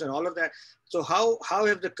windows and all of that. So how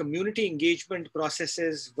have the community engagement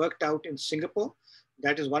processes worked out in Singapore?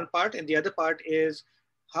 That is one part. And the other part is,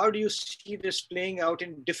 how do you see this playing out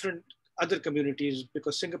in different other communities?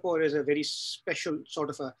 Because Singapore is a very special sort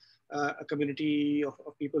of a community of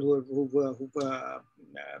people who've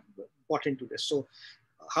bought into this. So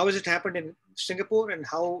how has it happened in Singapore, and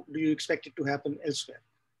how do you expect it to happen elsewhere?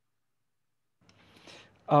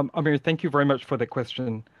 Aamir, thank you very much for the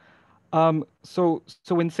question. So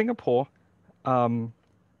in Singapore,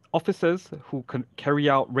 officers who can carry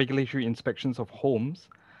out regulatory inspections of homes,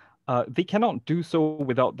 they cannot do so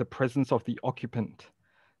without the presence of the occupant.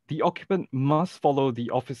 The occupant must follow the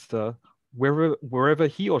officer wherever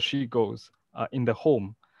he or she goes in the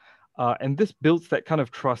home. And this builds that kind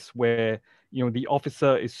of trust where the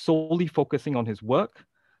officer is solely focusing on his work,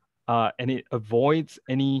 and it avoids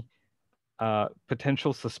any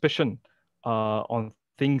potential suspicion on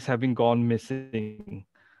things having gone missing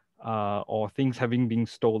or things having been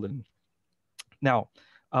stolen. Now,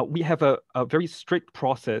 we have a very strict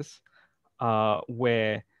process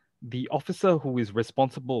where the officer who is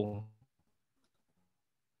responsible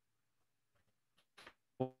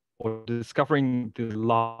for discovering the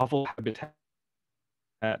larval habitat,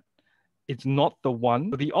 it's not the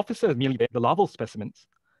one. The officer is merely the larval specimens,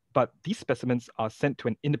 but these specimens are sent to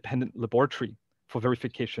an independent laboratory for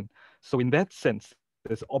verification. So in that sense,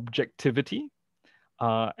 there's objectivity,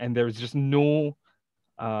 and there is just no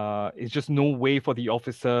way for the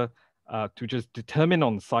officer to just determine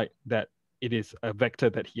on site that it is a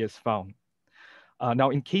vector that he has found.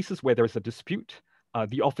 Now, in cases where there is a dispute,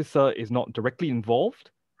 the officer is not directly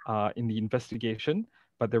involved in the investigation,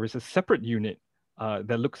 but there is a separate unit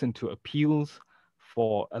that looks into appeals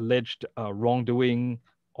for alleged wrongdoing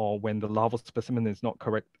or when the larval specimen is not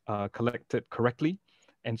collected correctly.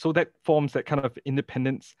 And so that forms that kind of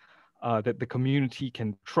independence that the community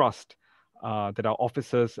can trust that our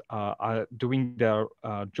officers are doing their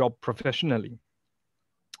job professionally.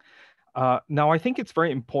 Now, I think it's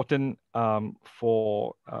very important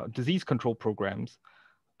for disease control programs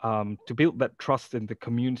to build that trust in the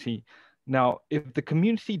community. Now, if the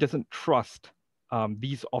community doesn't trust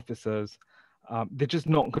these officers, they're just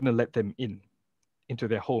not going to let them into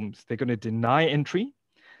their homes. They're going to deny entry.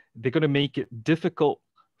 They're going to make it difficult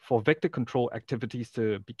for vector control activities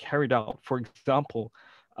to be carried out. For example,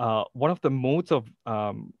 one of the modes of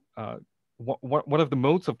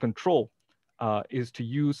control is to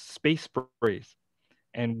use space sprays,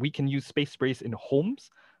 and we can use space sprays in homes.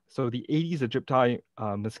 So the Aedes aegypti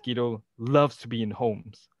mosquito loves to be in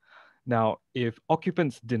homes. Now, if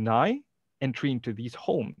occupants deny entry into these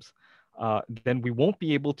homes, then we won't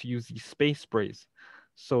be able to use these space sprays.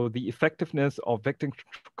 So the effectiveness of vector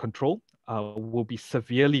control will be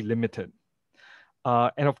severely limited.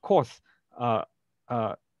 And of course,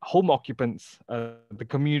 home occupants, the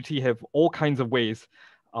community have all kinds of ways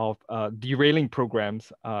of derailing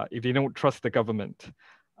programs if they don't trust the government.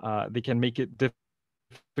 They can make it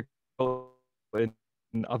difficult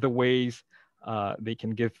in other ways. They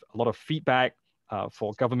can give a lot of feedback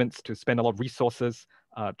for governments to spend a lot of resources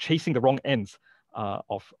chasing the wrong ends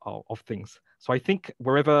of things. So I think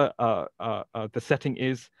wherever the setting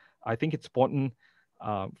is, I think it's important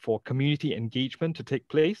for community engagement to take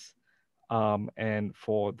place and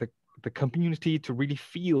for the community to really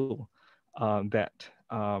feel that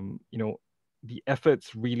the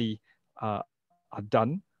efforts really are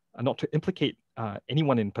done, not to implicate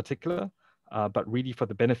anyone in particular, but really for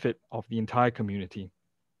the benefit of the entire community.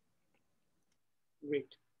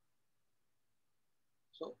 Great.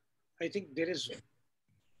 So I think there is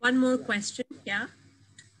one more question. Yeah.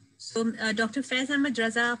 So Dr. Faiz Ahmed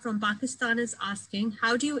Raza from Pakistan is asking,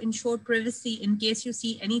 how do you ensure privacy in case you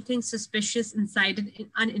see anything suspicious inside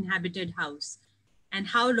an uninhabited house? And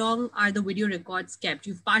how long are the video records kept?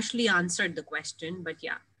 You've partially answered the question, but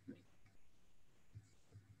yeah.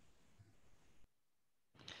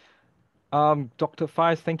 Dr.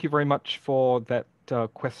 Faiz, thank you very much for that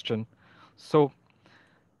question. So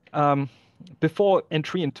before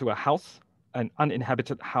entry into a house, an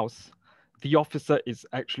uninhabited house, the officer is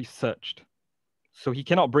actually searched. So he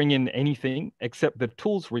cannot bring in anything except the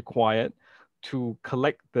tools required to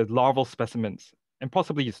collect the larval specimens and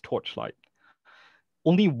possibly his torchlight.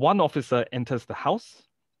 Only one officer enters the house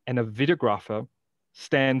and a videographer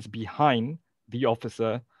stands behind the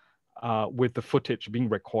officer with the footage being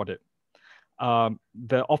recorded.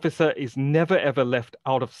 The officer is never ever left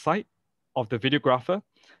out of sight of the videographer.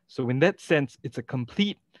 So in that sense, it's a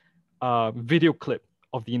complete video clip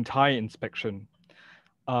of the entire inspection.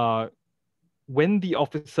 When the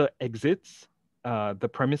officer exits the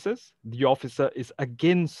premises, the officer is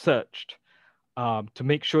again searched to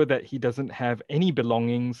make sure that he doesn't have any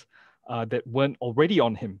belongings that weren't already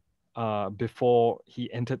on him before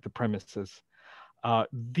he entered the premises.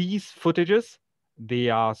 These footages, they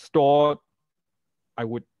are stored,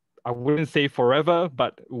 I wouldn't say forever,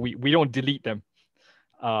 but we don't delete them.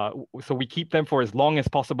 So we keep them for as long as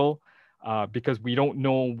possible because we don't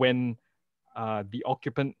know when the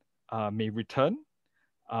occupant may return.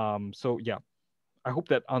 So yeah, I hope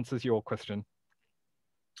that answers your question.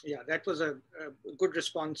 Yeah, that was a good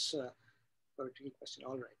response for a tricky question.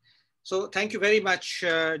 All right. So thank you very much,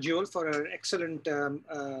 Joel, for an excellent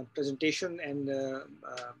presentation and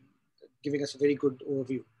giving us a very good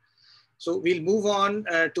overview. So we'll move on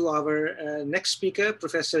to our next speaker,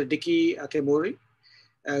 Professor Dicky Akemori,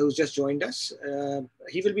 who's just joined us.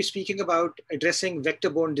 He will be speaking about addressing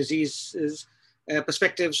vector-borne diseases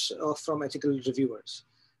perspectives from ethical reviewers.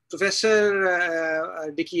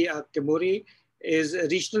 Professor Dicky Akemori is a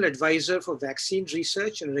regional advisor for vaccine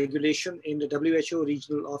research and regulation in the WHO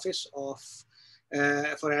Regional Office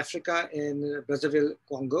for Africa in Brazzaville,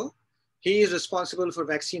 Congo. He is responsible for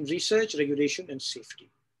vaccine research, regulation, and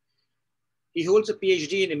safety. He holds a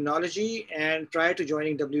PhD in immunology, and prior to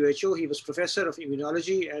joining WHO, he was professor of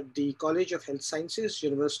immunology at the College of Health Sciences,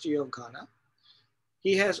 University of Ghana.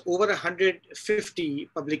 He has over 150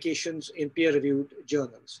 publications in peer-reviewed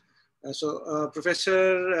journals. Professor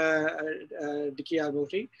Dicky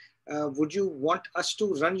Akemori, would you want us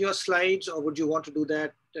to run your slides, or would you want to do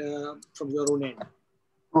that from your own end?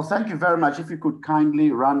 Well, thank you very much. If you could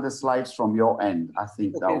kindly run the slides from your end, I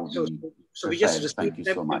think that would be so we just received thank you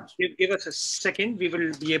so much. Give us a second. We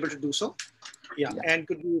will be able to do so. Yeah. And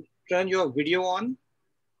could you turn your video on?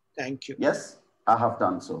 Thank you. Yes, I have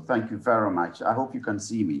done so. Thank you very much. I hope you can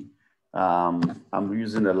see me. I'm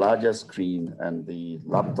using a larger screen and the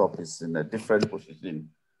laptop is in a different position.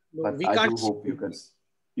 No, but we I can't do hope you can.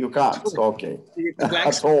 You can't, okay.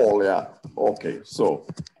 At all, yeah. Okay, so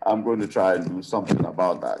I'm going to try and do something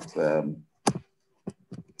about that.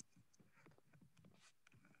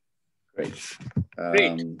 Great.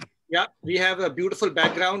 Great. Yeah, we have a beautiful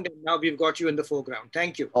background and now we've got you in the foreground.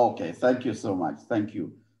 Thank you. Okay, thank you so much. Thank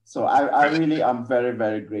you. So I really am very,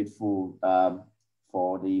 very grateful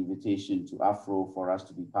for the invitation to Afro for us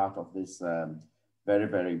to be part of this very,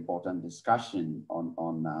 very important discussion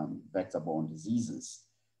on vector-borne diseases.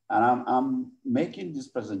 And I'm making this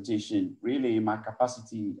presentation really in my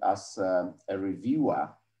capacity as a reviewer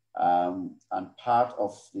and part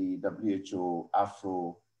of the WHO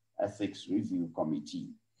Afro Ethics Review Committee.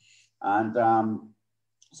 And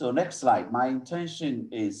so next slide, my intention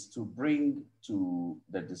is to bring to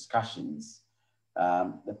the discussions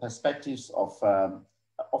the perspectives of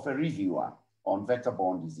a reviewer on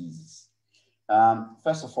vector-borne diseases.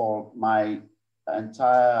 First of all, my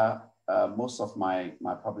entire, most of my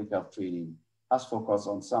public health training has focused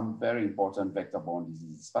on some very important vector-borne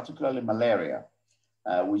diseases, particularly malaria,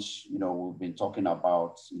 which, we've been talking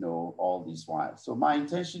about, all this while. So my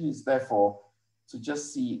intention is therefore to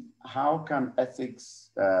just see how can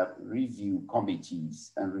ethics review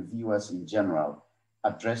committees and reviewers in general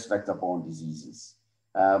address vector-borne diseases.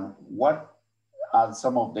 What are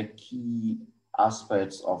some of the key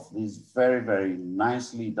aspects of this very, very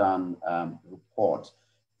nicely done report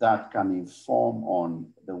that can inform on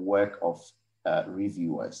the work of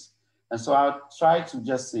reviewers? And so I'll try to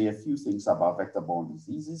just say a few things about vector-borne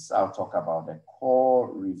diseases. I'll talk about the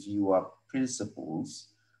core reviewer principles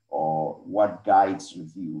or what guides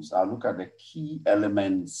reviews. I'll look at the key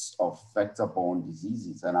elements of vector-borne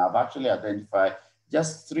diseases. And I've actually identified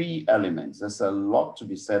just 3 elements. There's a lot to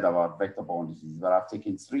be said about vector-borne disease, but I've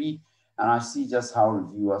taken 3, and I see just how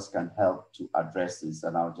reviewers can help to address this,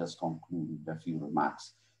 and I'll just conclude with a few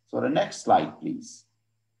remarks. So the next slide, please.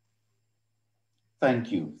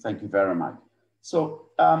 Thank you very much. So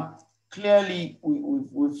clearly,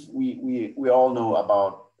 we all know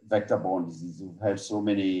about vector-borne disease. We've heard so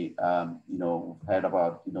many, we've heard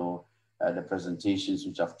about, the presentations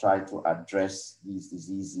which have tried to address these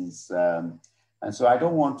diseases. And so I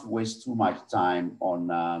don't want to waste too much time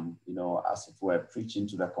on, as if we're preaching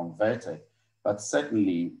to the converted, but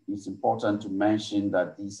certainly it's important to mention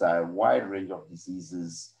that these are a wide range of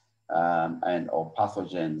diseases or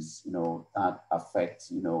pathogens, that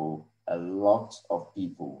affect, a lot of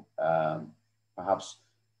people, perhaps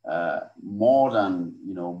more than,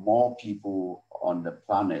 more people on the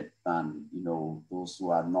planet than, those who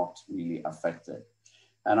are not really affected.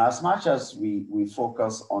 And as much as we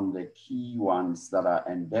focus on the key ones that are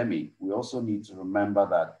endemic, we also need to remember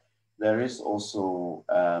that there is also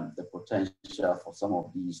the potential for some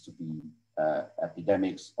of these to be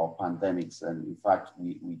epidemics or pandemics. And in fact,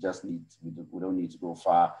 we don't need to go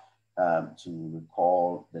far to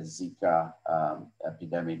recall the Zika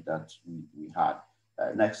epidemic that we had.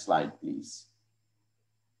 Next slide, please.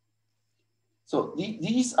 So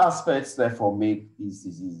these aspects, therefore, make these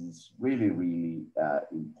diseases really, really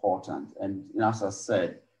important. And as I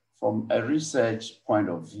said, from a research point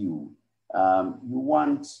of view, you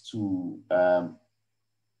want to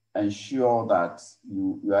ensure that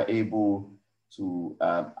you are able to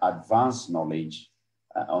advance knowledge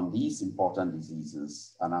on these important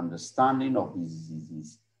diseases, an understanding of these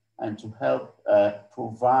diseases, and to help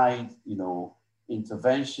provide,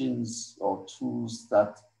 interventions or tools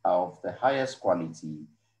that are of the highest quality,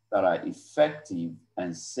 that are effective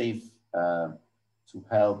and safe to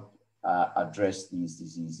help address these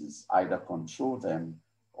diseases, either control them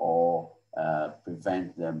or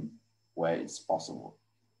prevent them where it's possible.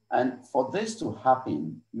 And for this to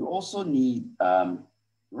happen, you also need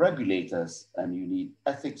regulators, and you need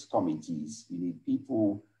ethics committees. You need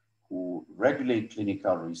people who regulate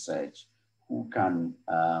clinical research, who can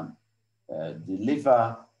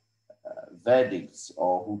deliver verdicts,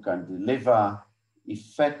 or who can deliver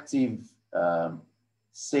effective,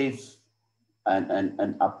 safe,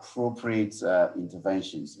 and appropriate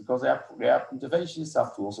interventions, because their interventions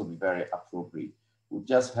have to also be very appropriate. We've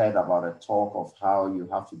just heard about a talk of how you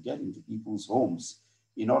have to get into people's homes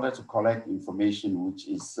in order to collect information which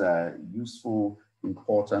is useful,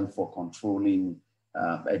 important for controlling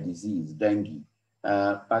a disease, dengue.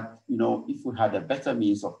 But if we had a better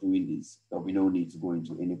means of doing this, there will be no need to go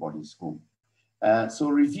into anybody's home. So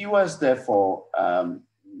reviewers, therefore,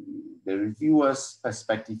 the reviewer's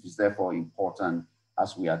perspective is therefore important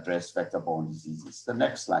as we address vector-borne diseases. The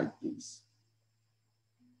next slide, please.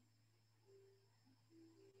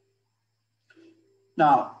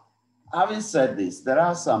 Now, having said this, there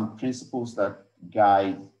are some principles that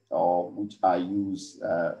guide or which are used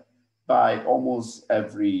by almost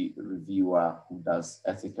every reviewer who does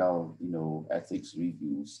ethical, ethics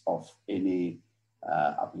reviews of any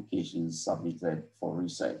applications submitted for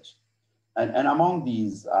research. And among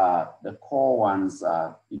these, the core ones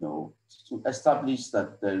are, to establish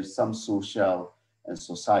that there is some social and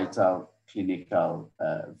societal clinical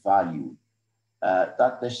value,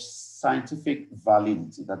 that there's scientific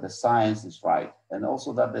validity, that the science is right, and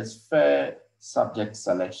also that there's fair subject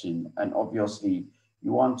selection. And obviously,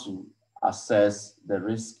 you want to assess the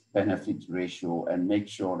risk-benefit ratio and make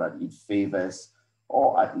sure that it favors,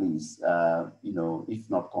 or at least, if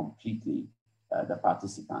not completely, the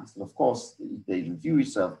participants. And of course, the review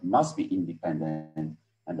itself must be independent,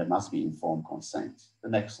 and there must be informed consent. The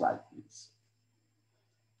next slide, please.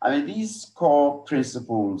 I mean, these core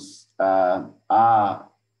principles are,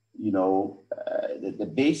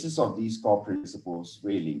 the basis of these core principles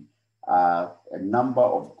really are a number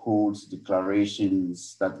of codes,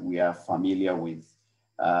 declarations that we are familiar with,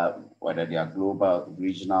 whether they are global,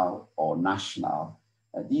 regional, or national.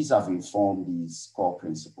 These have informed these core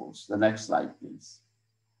principles. The next slide, please.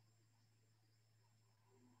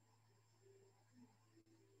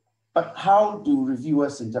 But how do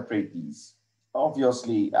reviewers interpret these?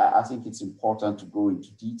 Obviously, I think it's important to go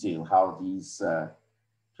into detail how these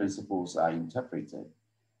principles are interpreted.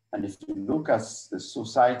 And if you look at the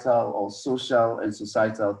societal or social and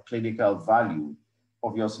societal clinical value,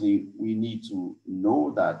 obviously we need to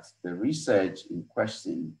know that the research in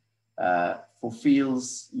question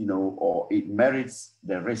fulfills, or it merits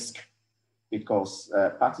the risk, because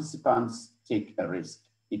participants take a risk.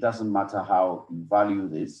 It doesn't matter how you value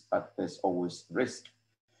this, but there's always risk.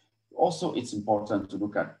 Also, it's important to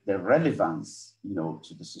look at the relevance,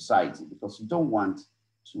 to the society, because you don't want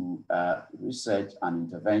to research an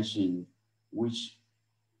intervention which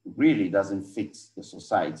really doesn't fit the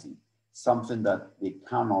society, something that they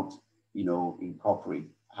cannot, incorporate,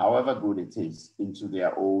 however good it is, into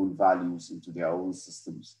their own values, into their own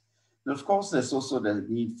systems. And of course, there's also the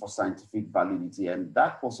need for scientific validity, and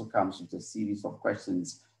that also comes with a series of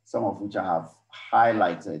questions, some of which I have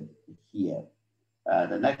highlighted here.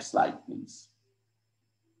 The next slide, please.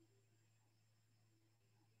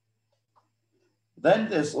 Then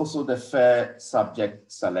there's also the fair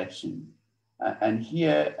subject selection. And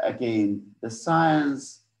here, again, the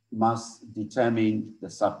science must determine the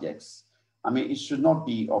subjects. I mean, it should not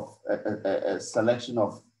be of a selection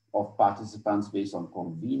of participants based on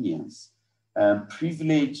convenience.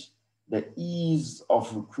 Privilege, the ease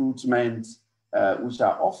of recruitment, which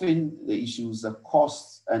are often the issues, the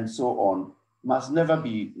costs, and so on, must never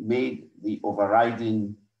be made the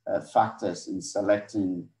overriding factors in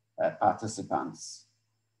selecting participants.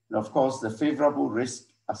 And of course, the favorable risk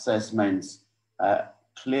assessments,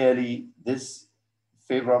 clearly this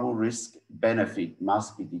favorable risk benefit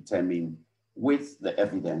must be determined with the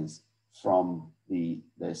evidence from the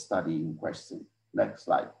study in question. Next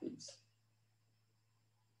slide, please.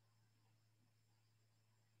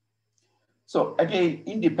 So again,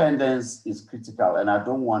 independence is critical, and I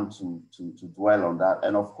don't want to dwell on that.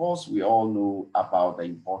 And of course, we all know about the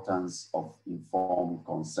importance of informed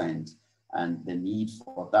consent and the need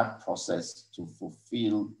for that process to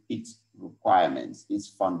fulfill its requirements, its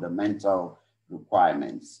fundamental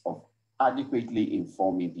requirements of adequately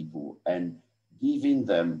informing people and giving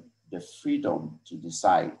them the freedom to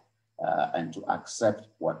decide and to accept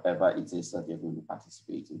whatever it is that they're going to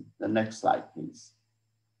participate in. The next slide, please.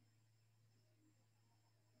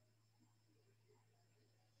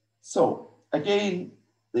 So again,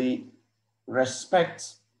 the respect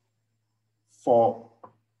for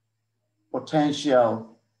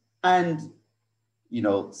potential and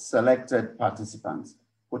selected participants.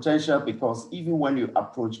 Potential because even when you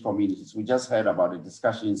approach communities, we just heard about the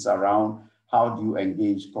discussions around how do you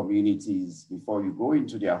engage communities before you go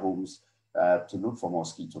into their homes to look for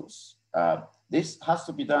mosquitoes. This has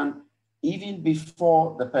to be done even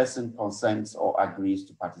before the person consents or agrees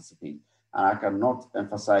to participate. And I cannot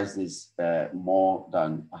emphasize this more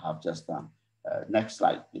than I have just done. Next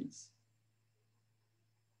slide, please.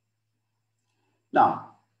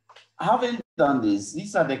 Now, having done this,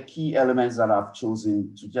 these are the key elements that I've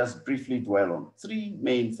chosen to just briefly dwell on. Three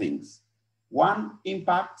main things. One,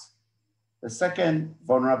 impact. The second,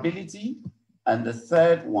 vulnerability. And the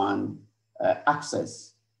third one,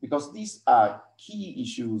 access. Because these are key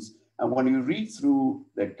issues. And when you read through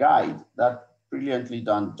the guide, that brilliantly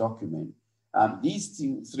done document, these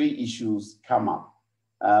three issues come up.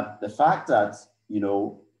 The fact that,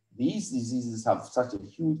 these diseases have such a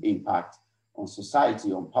huge impact on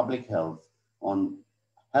society, on public health, on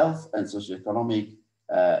health and socioeconomic,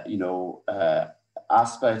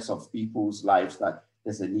 aspects of people's lives, that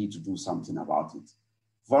there's a need to do something about it.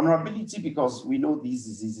 Vulnerability, because we know these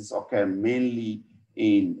diseases occur mainly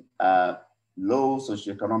in low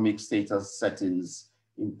socioeconomic status settings,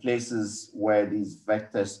 in places where these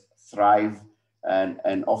vectors thrive,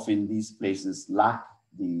 and often these places lack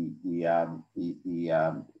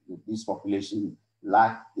this population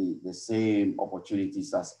lack the same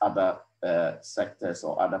opportunities as other sectors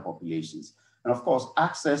or other populations. And of course,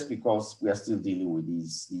 access, because we are still dealing with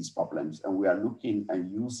these problems, and we are looking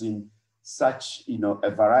and using such,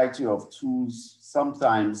 a variety of tools,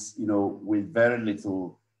 sometimes, with very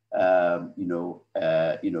little,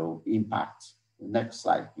 impact. Next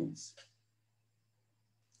slide, please.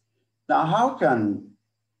 Now, how can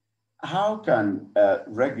how can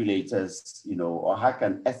regulators, or how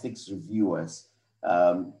can ethics reviewers,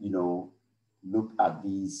 look at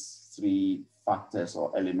these three factors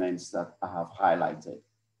or elements that I have highlighted?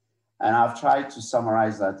 And I've tried to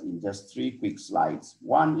summarize that in just 3 quick slides.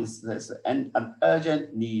 One is there's an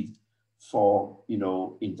urgent need for,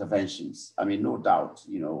 interventions. I mean, no doubt,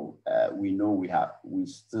 we know we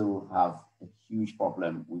still have a huge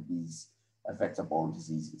problem with these vector-borne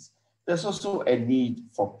diseases. There's also a need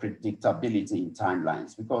for predictability in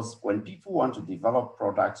timelines, because when people want to develop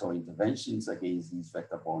products or interventions against these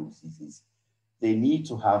vector-borne diseases, they need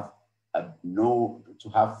to have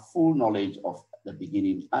full knowledge of the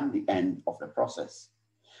beginning and the end of the process.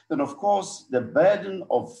 Then, of course, the burden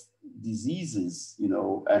of diseases,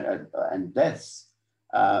 and deaths,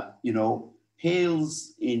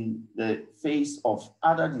 pales in the face of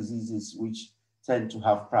other diseases which tend to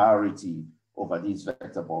have priority over these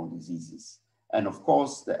vector-borne diseases. And of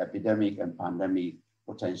course, the epidemic and pandemic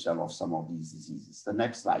potential of some of these diseases. The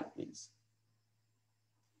next slide, please.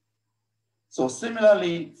 So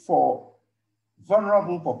similarly, for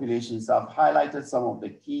vulnerable populations, I've highlighted some of the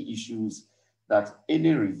key issues that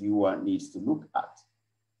any reviewer needs to look at.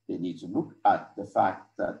 They need to look at the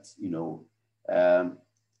fact that,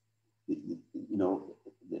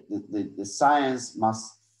 the science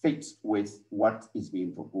must fit with what is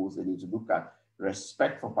being proposed. They need to look at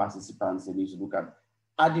respect for participants. They need to look at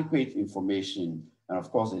adequate information. And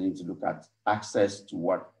of course, they need to look at access to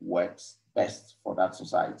what works best for that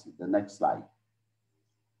society. The next slide.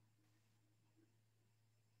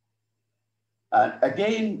 And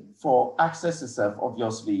again, for access itself,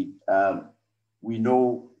 obviously, we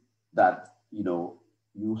know that,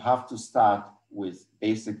 you have to start with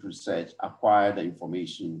basic research, acquire the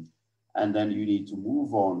information, and then you need to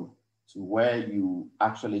move on to where you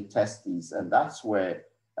actually test these. And that's where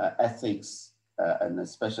ethics and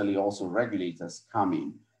especially also regulators come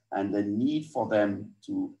in, and the need for them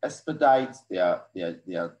to expedite their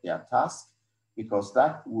task, because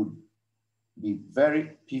that would be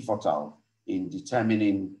very pivotal in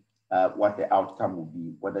determining what the outcome will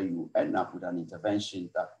be, whether you end up with an intervention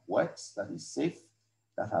that works, that is safe,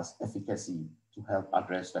 that has efficacy to help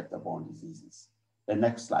address vector-borne diseases. The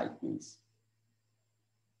next slide, please.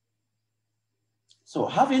 So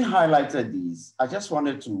having highlighted these, I just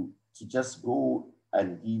wanted to just go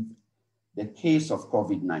and give the case of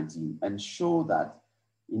COVID-19 and show that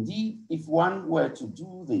indeed, if one were to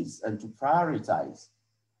do this and to prioritize,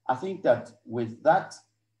 I think that with that,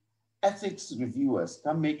 ethics reviewers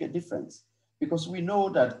can make a difference, because we know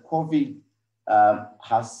that COVID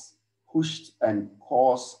has pushed and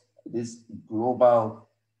caused this global,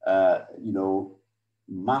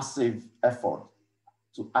 massive effort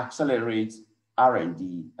to accelerate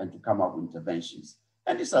R&D and to come up with interventions.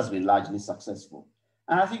 And this has been largely successful.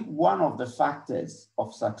 And I think one of the factors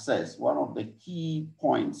of success, one of the key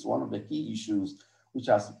points, one of the key issues which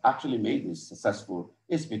has actually made this successful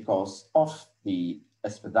is because of the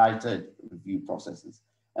expedited review processes.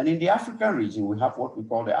 And in the African region, we have what we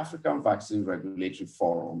call the African Vaccine Regulatory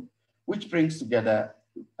Forum, which brings together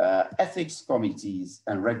ethics committees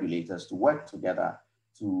and regulators to work together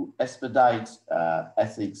to expedite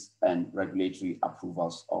ethics and regulatory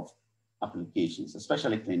approvals of applications,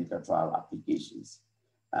 especially clinical trial applications.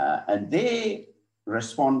 And they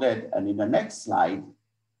responded, and in the next slide,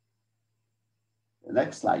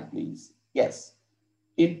 please. Yes,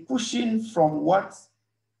 in pushing from what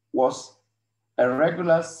was a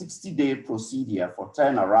regular 60-day procedure for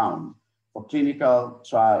turnaround for clinical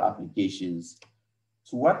trial applications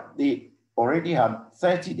to what they already had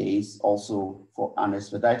 30 days also for an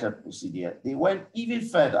expedited procedure. They went even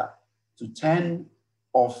further to 10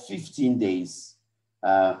 or 15 days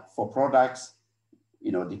for products,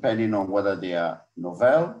 depending on whether they are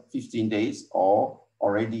novel, 15 days, or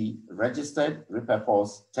already registered,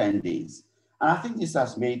 repurposed, 10 days. And I think this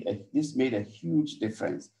has made a huge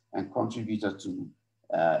difference and contributed to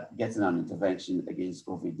getting an intervention against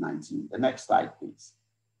COVID-19. The next slide, please.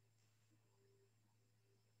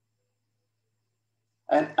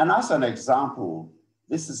 And as an example,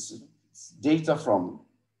 this is data from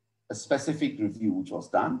a specific review which was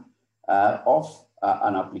done of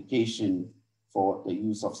an application for the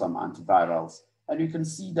use of some antivirals. And you can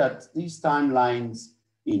see that these timelines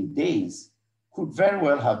in days could very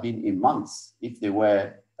well have been in months if they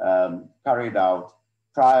were carried out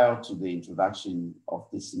prior to the introduction of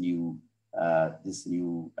this new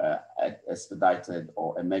expedited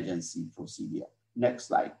or emergency procedure. Next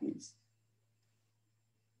slide, please.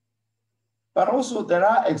 But also there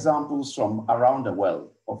are examples from around the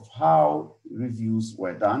world of how reviews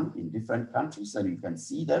were done in different countries, and you can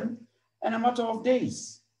see them in a matter of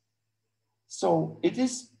days. So it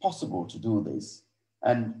is possible to do this.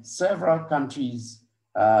 And several countries,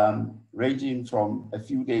 ranging from a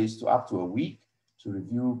few days to up to a week, to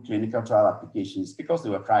review clinical trial applications because they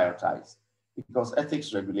were prioritized, because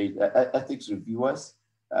ethics reviewers,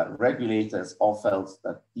 regulators all felt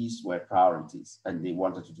that these were priorities and they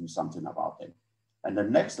wanted to do something about them. And the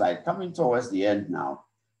next slide, coming towards the end now.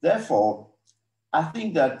 Therefore, I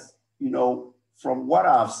think that, from what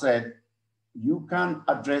I've said, you can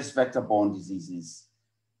address vector-borne diseases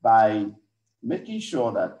by making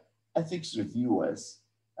sure that ethics reviewers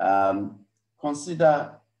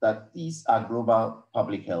consider that these are global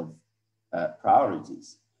public health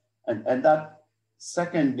priorities. And that,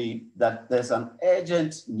 secondly, that there's an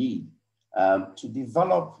urgent need to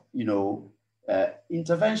develop,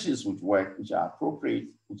 interventions which work, which are appropriate,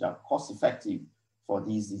 which are cost-effective for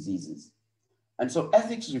these diseases. And so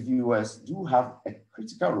ethics reviewers do have a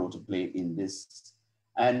critical role to play in this.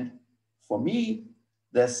 And for me,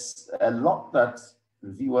 there's a lot that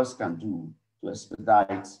reviewers can do to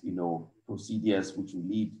expedite, procedures which will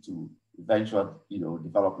lead to eventual,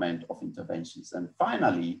 development of interventions. And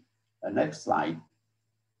finally, the next slide.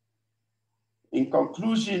 In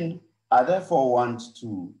conclusion, I therefore want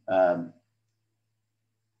to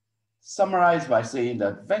summarize by saying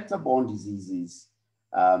that vector-borne diseases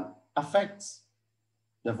affect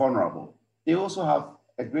the vulnerable. They also have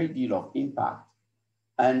a great deal of impact,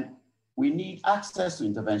 and we need access to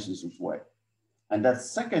interventions which work. And that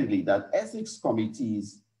secondly, that ethics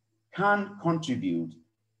committees can contribute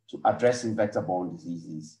to addressing vector-borne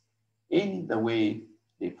diseases in the way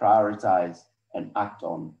they prioritize and act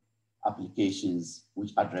on applications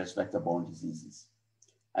which address vector-borne diseases.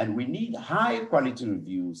 And we need high quality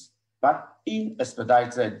reviews, but in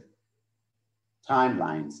expedited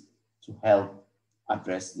timelines to help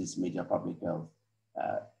address this major public health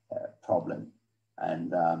problem.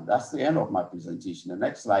 And that's the end of my presentation. The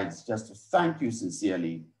next slide is just to thank you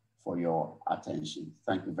sincerely for your attention.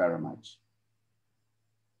 Thank you very much.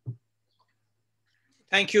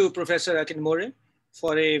 Thank you, Professor Akinmore,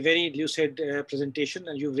 for a very lucid presentation,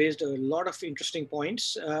 and you've raised a lot of interesting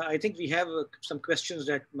points. I think we have some questions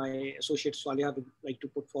that my associate Swalia would like to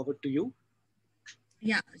put forward to you.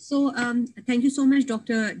 Yeah, so thank you so much,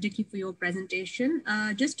 Dr. Dickey, for your presentation.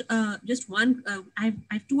 Just one, I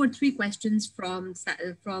have 2 or 3 questions for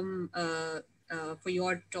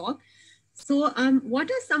your talk. So what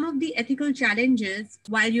are some of the ethical challenges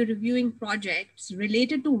while you're reviewing projects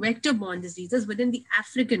related to vector-borne diseases within the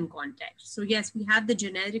African context? So yes, we have the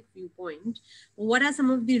generic viewpoint, but what are some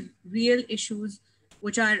of the real issues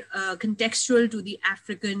which are contextual to the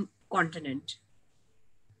African continent?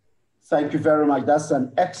 Thank you very much. That's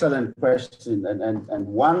an excellent question, and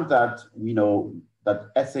one that we know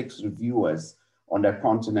that ethics reviewers on the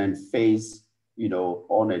continent face,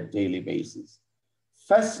 on a daily basis.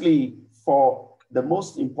 Firstly, for the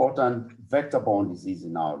most important vector-borne disease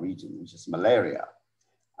in our region, which is malaria,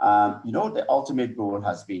 the ultimate goal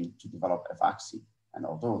has been to develop a vaccine. And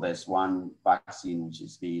although there's one vaccine which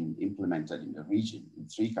is being implemented in the region in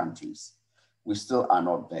 3 countries, we still are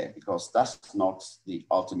not there because that's not the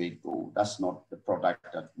ultimate goal. That's not the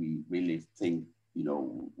product that we really think,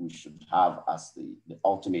 we should have as the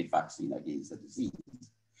ultimate vaccine against the disease.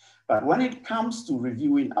 But when it comes to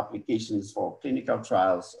reviewing applications for clinical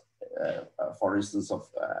trials, for instance, of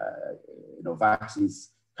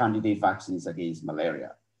vaccines, candidate vaccines against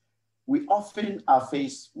malaria, we often are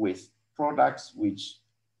faced with products which,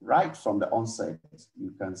 right from the onset,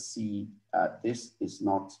 you can see this is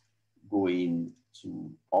not going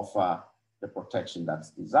to offer the protection that's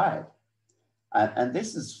desired. And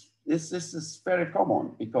this is very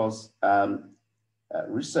common because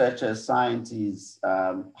researchers, scientists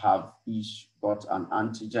have each got an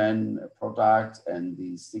antigen product and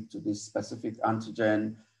they stick to this specific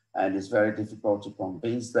antigen, and it's very difficult to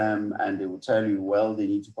convince them, and they will tell you, well, they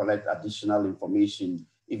need to collect additional information,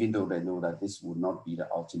 even though they know that this will not be the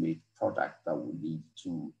ultimate product that will lead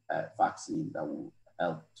to a vaccine that will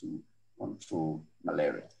help to control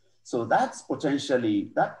malaria. So that's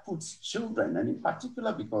potentially, that puts children, and in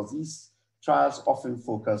particular because these trials often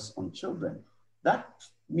focus on children, that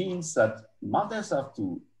means that mothers have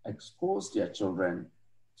to expose their children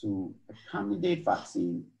to a candidate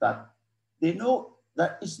vaccine that they know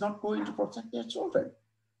that it's not going to protect their children.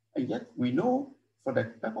 And yet we know for the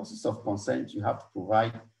purposes of consent, you have to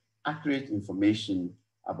provide accurate information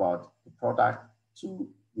about the product to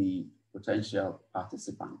the potential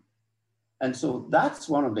participant. And so that's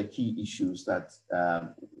one of the key issues that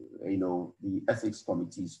the ethics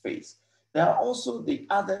committees face. There are also the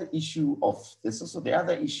other issue of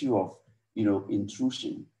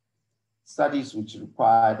intrusion. studies which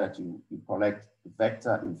require that you collect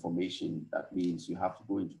vector information. That means you have to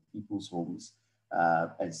go into people's homes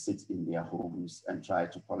and sit in their homes and try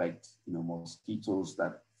to collect, mosquitoes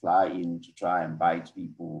that fly in to try and bite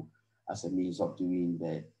people as a means of doing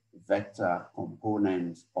the vector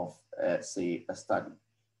component of, say, a study.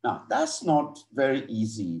 Now, that's not very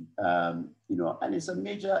easy, and it's a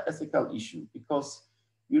major ethical issue because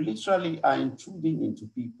you literally are intruding into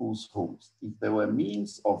people's homes. If there were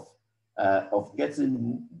means of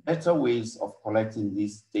getting better ways of collecting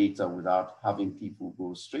this data without having people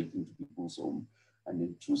go straight into people's home, and the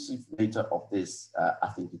intrusive nature of this, I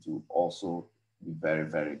think it will also be very,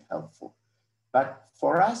 very helpful. But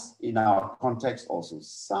for us, in our context also,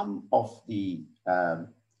 some of the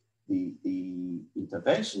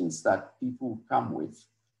interventions that people come with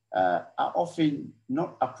are often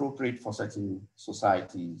not appropriate for certain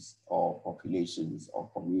societies or populations or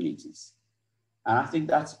communities. And I think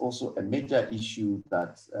that's also a major issue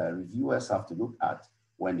that reviewers have to look at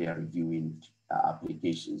when they are reviewing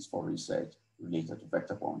applications for research related to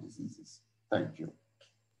vector-borne diseases. Thank you.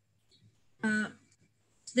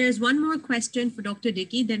 There's one more question for Dr.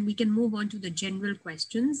 Dickey, then we can move on to the general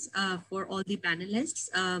questions for all the panelists.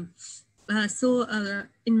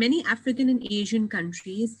 In many African and Asian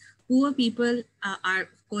countries, poor people are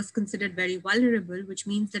of course considered very vulnerable, which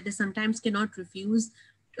means that they sometimes cannot refuse,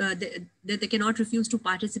 they cannot refuse to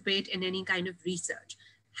participate in any kind of research.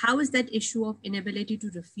 How is that issue of inability to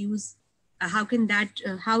refuse, how can that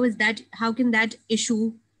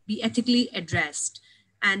issue be ethically addressed?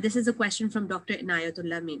 And this is a question from Dr.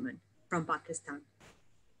 Inayatullah Memon from Pakistan.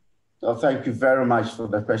 So thank you very much for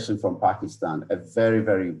the question from Pakistan. A very,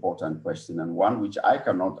 very important question, and one which I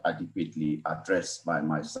cannot adequately address by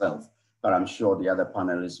myself, but I'm sure the other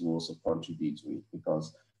panelists will also contribute to it,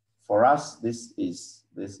 because for us, this is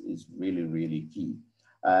really, really key.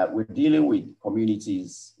 We're dealing with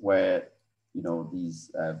communities where,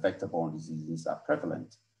 these vector-borne diseases are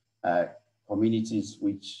prevalent. Communities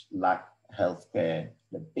which lack healthcare,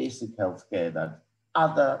 the basic healthcare that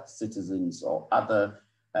other citizens or other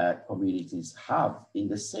communities have in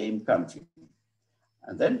the same country.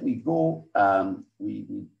 And then we go,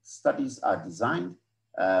 studies are designed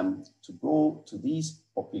to go to these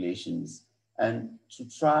populations and to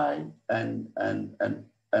try and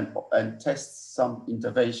test some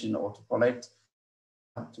intervention or to collect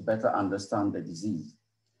to better understand the disease.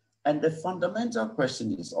 And the fundamental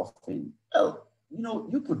question is often, well,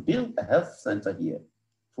 you could build a health center here,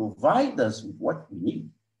 provide us with what we need,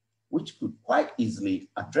 which could quite easily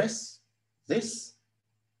address this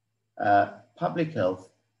public health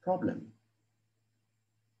problem.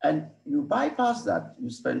 And you bypass that, you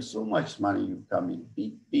spend so much money, you come in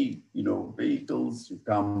big, vehicles, you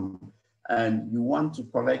come and you want to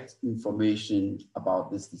collect information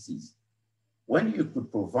about this disease, when you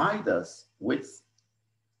could provide us with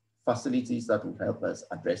facilities that would help us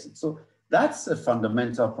address it. So that's a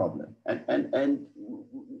fundamental problem and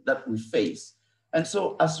that we face. And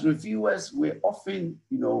so as reviewers, we're often,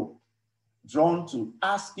 drawn to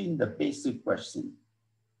asking the basic question,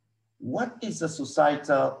 what is the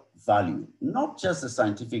societal value? Not just the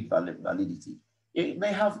scientific validity. It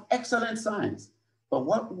may have excellent science, but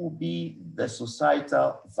what will be the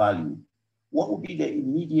societal value? What will be the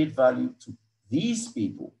immediate value to these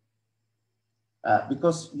people?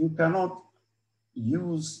 Because you cannot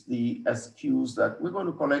use the excuse that we're going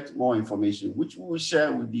to collect more information, which we will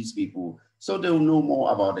share with these people so they will know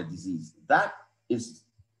more about the disease. That is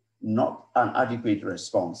not an adequate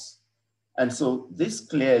response. And so this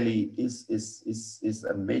clearly is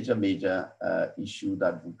a major issue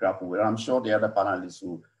that we grapple with. I'm sure the other panelists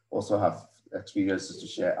will also have experiences to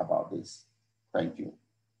share about this. Thank you.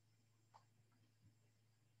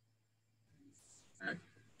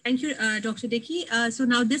 Thank you, Dr. Dickey. So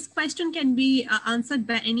now this question can be answered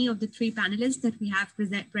by any of the three panelists that we have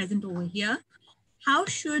present over here. How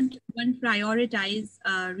should one prioritize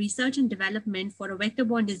research and development for a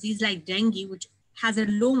vector-borne disease like dengue, which has a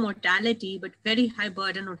low mortality but very high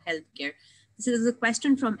burden on healthcare? This is a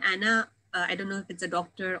question from Anna. I don't know if it's a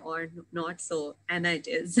doctor or not. So Anna, it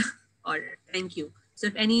is. Or thank you. So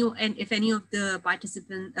if any of the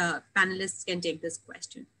participant panelists can take this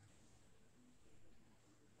question.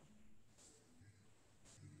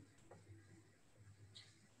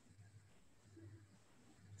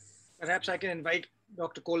 Perhaps I can invite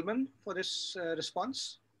Dr. Coleman for this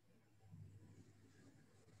response.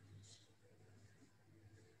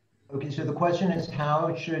 Okay, so the question is,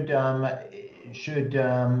 how should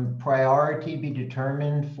priority be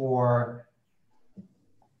determined for?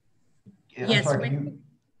 Yes. Sorry,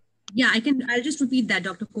 I'll just repeat that,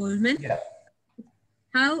 Dr. Coleman. Yeah.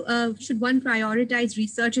 How should one prioritize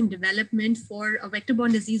research and development for a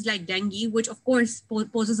vector-borne disease like dengue, which of course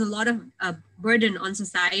poses a lot of burden on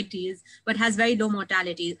societies, but has very low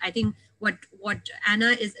mortality? I think what Anna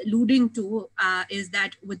is alluding to is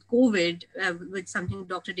that with COVID, with something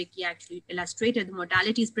Dr. Dickey actually illustrated, the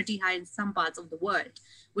mortality is pretty high in some parts of the world,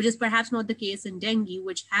 which is perhaps not the case in dengue,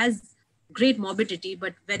 which has great morbidity,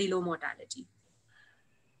 but very low mortality.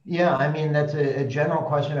 Yeah, I mean, that's a general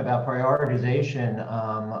question about prioritization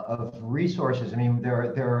of resources. I mean, there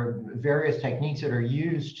are various techniques that are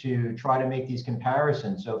used to try to make these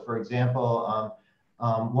comparisons. So for example,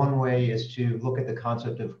 one way is to look at the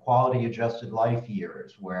concept of quality adjusted life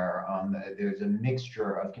years, where there's a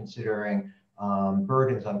mixture of considering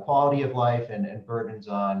burdens on quality of life and burdens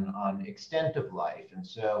on extent of life. And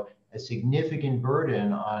so a significant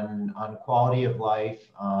burden on quality of life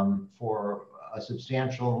for a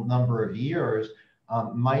substantial number of years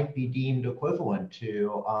might be deemed equivalent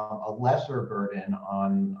to a lesser burden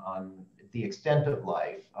on the extent of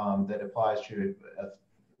life that applies to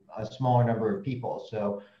a smaller number of people.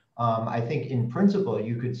 So I think in principle,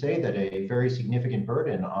 you could say that a very significant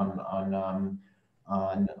burden on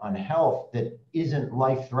health that isn't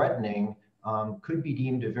life-threatening could be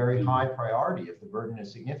deemed a very high priority if the burden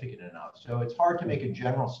is significant enough. So it's hard to make a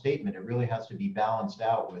general statement. It really has to be balanced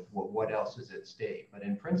out with what else is at stake. But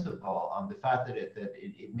in principle, the fact that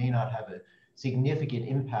it may not have a significant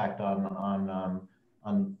impact on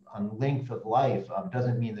length of life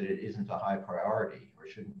doesn't mean that it isn't a high priority or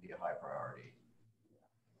shouldn't be a high priority.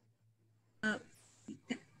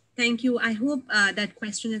 Thank you. I hope that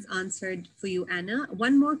question is answered for you, Anna.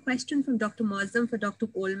 One more question from Dr. Moazzam for Dr.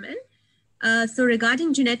 Coleman. So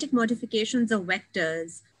regarding genetic modifications of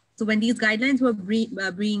vectors, so when these guidelines were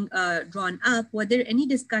being drawn up, were there any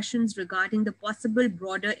discussions regarding the possible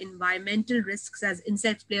broader environmental risks as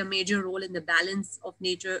insects play a major role in the balance of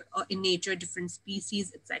nature, in nature, different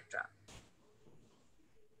species, etc.?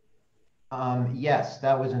 Yes,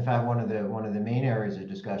 that was in fact one of the main areas of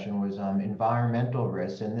discussion was environmental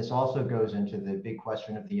risks, and this also goes into the big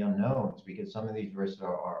question of the unknowns, because some of these risks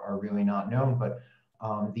are really not known, but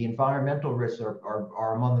the environmental risks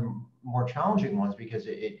are among the more challenging ones, because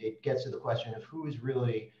it gets to the question of who is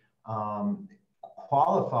really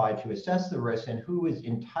qualified to assess the risks and who is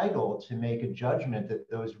entitled to make a judgment that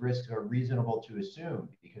those risks are reasonable to assume,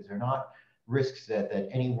 because they're not risks that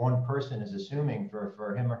any one person is assuming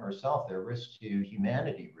for him or herself. They're risks to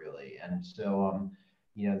humanity, really. And so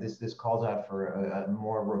you know, this calls out for a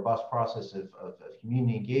more robust process of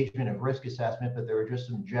community engagement, of risk assessment, but there are just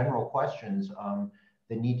some general questions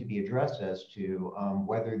that need to be addressed as to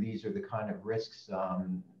whether these are the kind of risks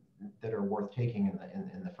that are worth taking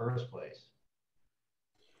in the first place.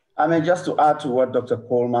 I mean, just to add to what Dr.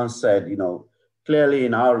 Coleman said, you know, clearly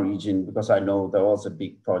in our region, because I know there was a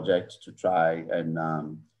big project to try and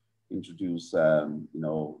introduce, you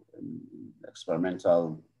know,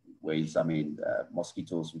 experimental ways, I mean,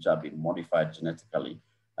 mosquitoes which have been modified genetically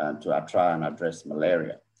to try and address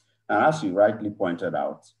malaria. And as you rightly pointed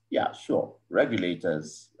out, yeah, sure,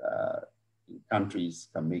 regulators in countries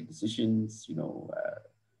can make decisions, you know,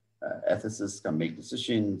 ethicists can make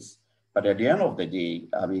decisions, but at the end of the day,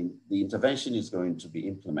 I mean, the intervention is going to be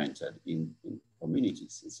implemented in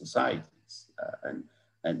communities, in societies,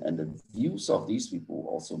 and the views of these people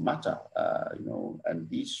also matter, you know, and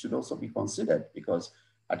these should also be considered, because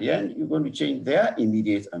at the end, you're going to change their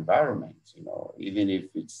immediate environment, you know, even if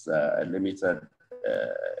it's a limited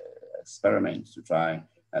experiment to try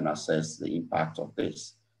and assess the impact of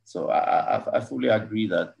this. So I fully agree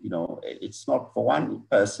that, you know, it's not for one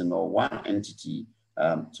person or one entity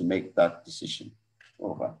to make that decision.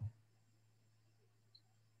 Over.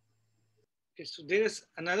 Okay, so there is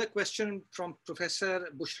another question from Professor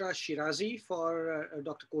Bushra Shirazi for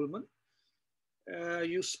Dr. Coleman.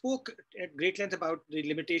 You spoke at great length about the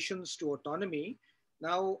limitations to autonomy.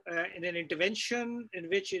 Now, in an intervention in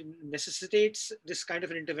which it necessitates this kind of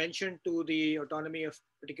an intervention to the autonomy of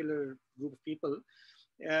a particular group of people,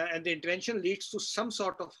 and the intervention leads to some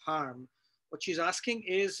sort of harm, what she's asking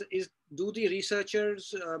is do the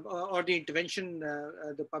researchers or the intervention,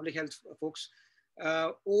 the public health folks,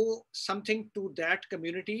 owe something to that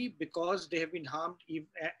community because they have been harmed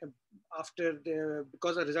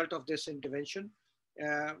because as a result of this intervention,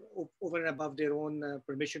 over and above their own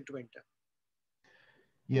permission to enter?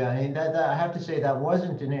 Yeah, I mean, I have to say that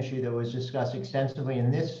wasn't an issue that was discussed extensively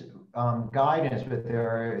in this guidance, but there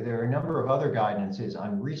are a number of other guidances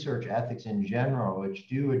on research ethics in general which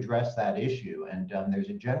do address that issue. And there's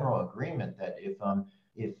a general agreement that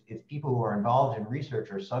if people who are involved in research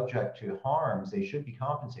are subject to harms, they should be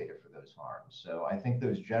compensated for those harms. So I think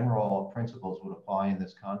those general principles would apply in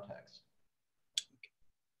this context.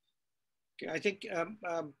 Okay, I think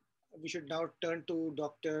we should now turn to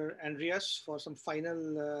Dr. Andreas for some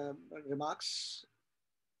final remarks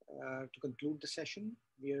to conclude the session.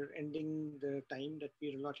 We are ending the time that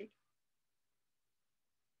we allotted.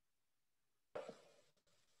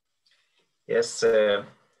 Yes, I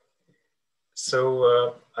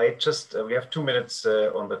just, we have 2 minutes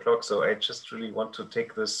on the clock, so I just really want to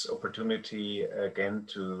take this opportunity again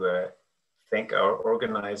to thank our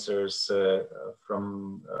organizers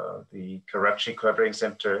from the Karachi Collaborating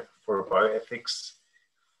Center for Bioethics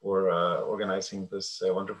for organizing this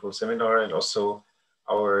wonderful seminar, and also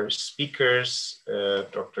our speakers,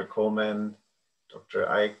 Dr. Coleman, Dr.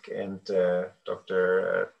 Ike, and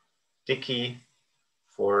Dr. Dickey,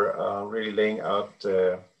 for really laying out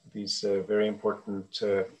these very important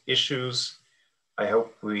issues. I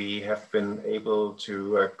hope we have been able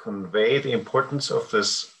to convey the importance of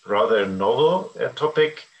this rather novel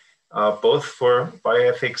topic, both for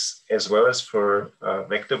bioethics as well as for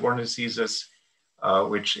vector-borne diseases,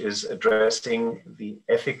 which is addressing the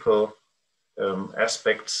ethical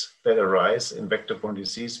aspects that arise in vector-borne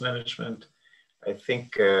disease management. I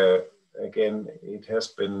think, again, it has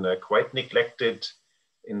been quite neglected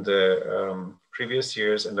in the previous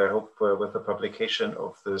years, and I hope with the publication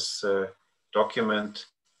of this document,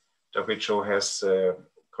 WHO has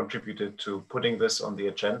contributed to putting this on the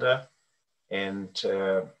agenda. And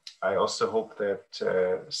I also hope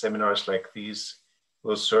that seminars like these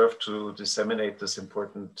will serve to disseminate this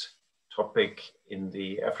important topic in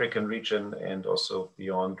the African region and also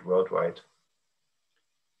beyond worldwide.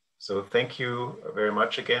 So thank you very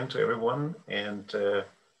much again to everyone, and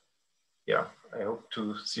yeah, I hope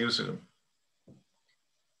to see you soon.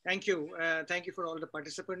 Thank you. Thank you for all the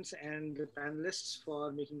participants and the panelists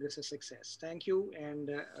for making this a success. Thank you, and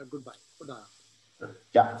goodbye.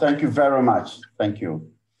 Yeah, thank you very much. Thank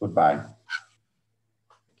you. Goodbye.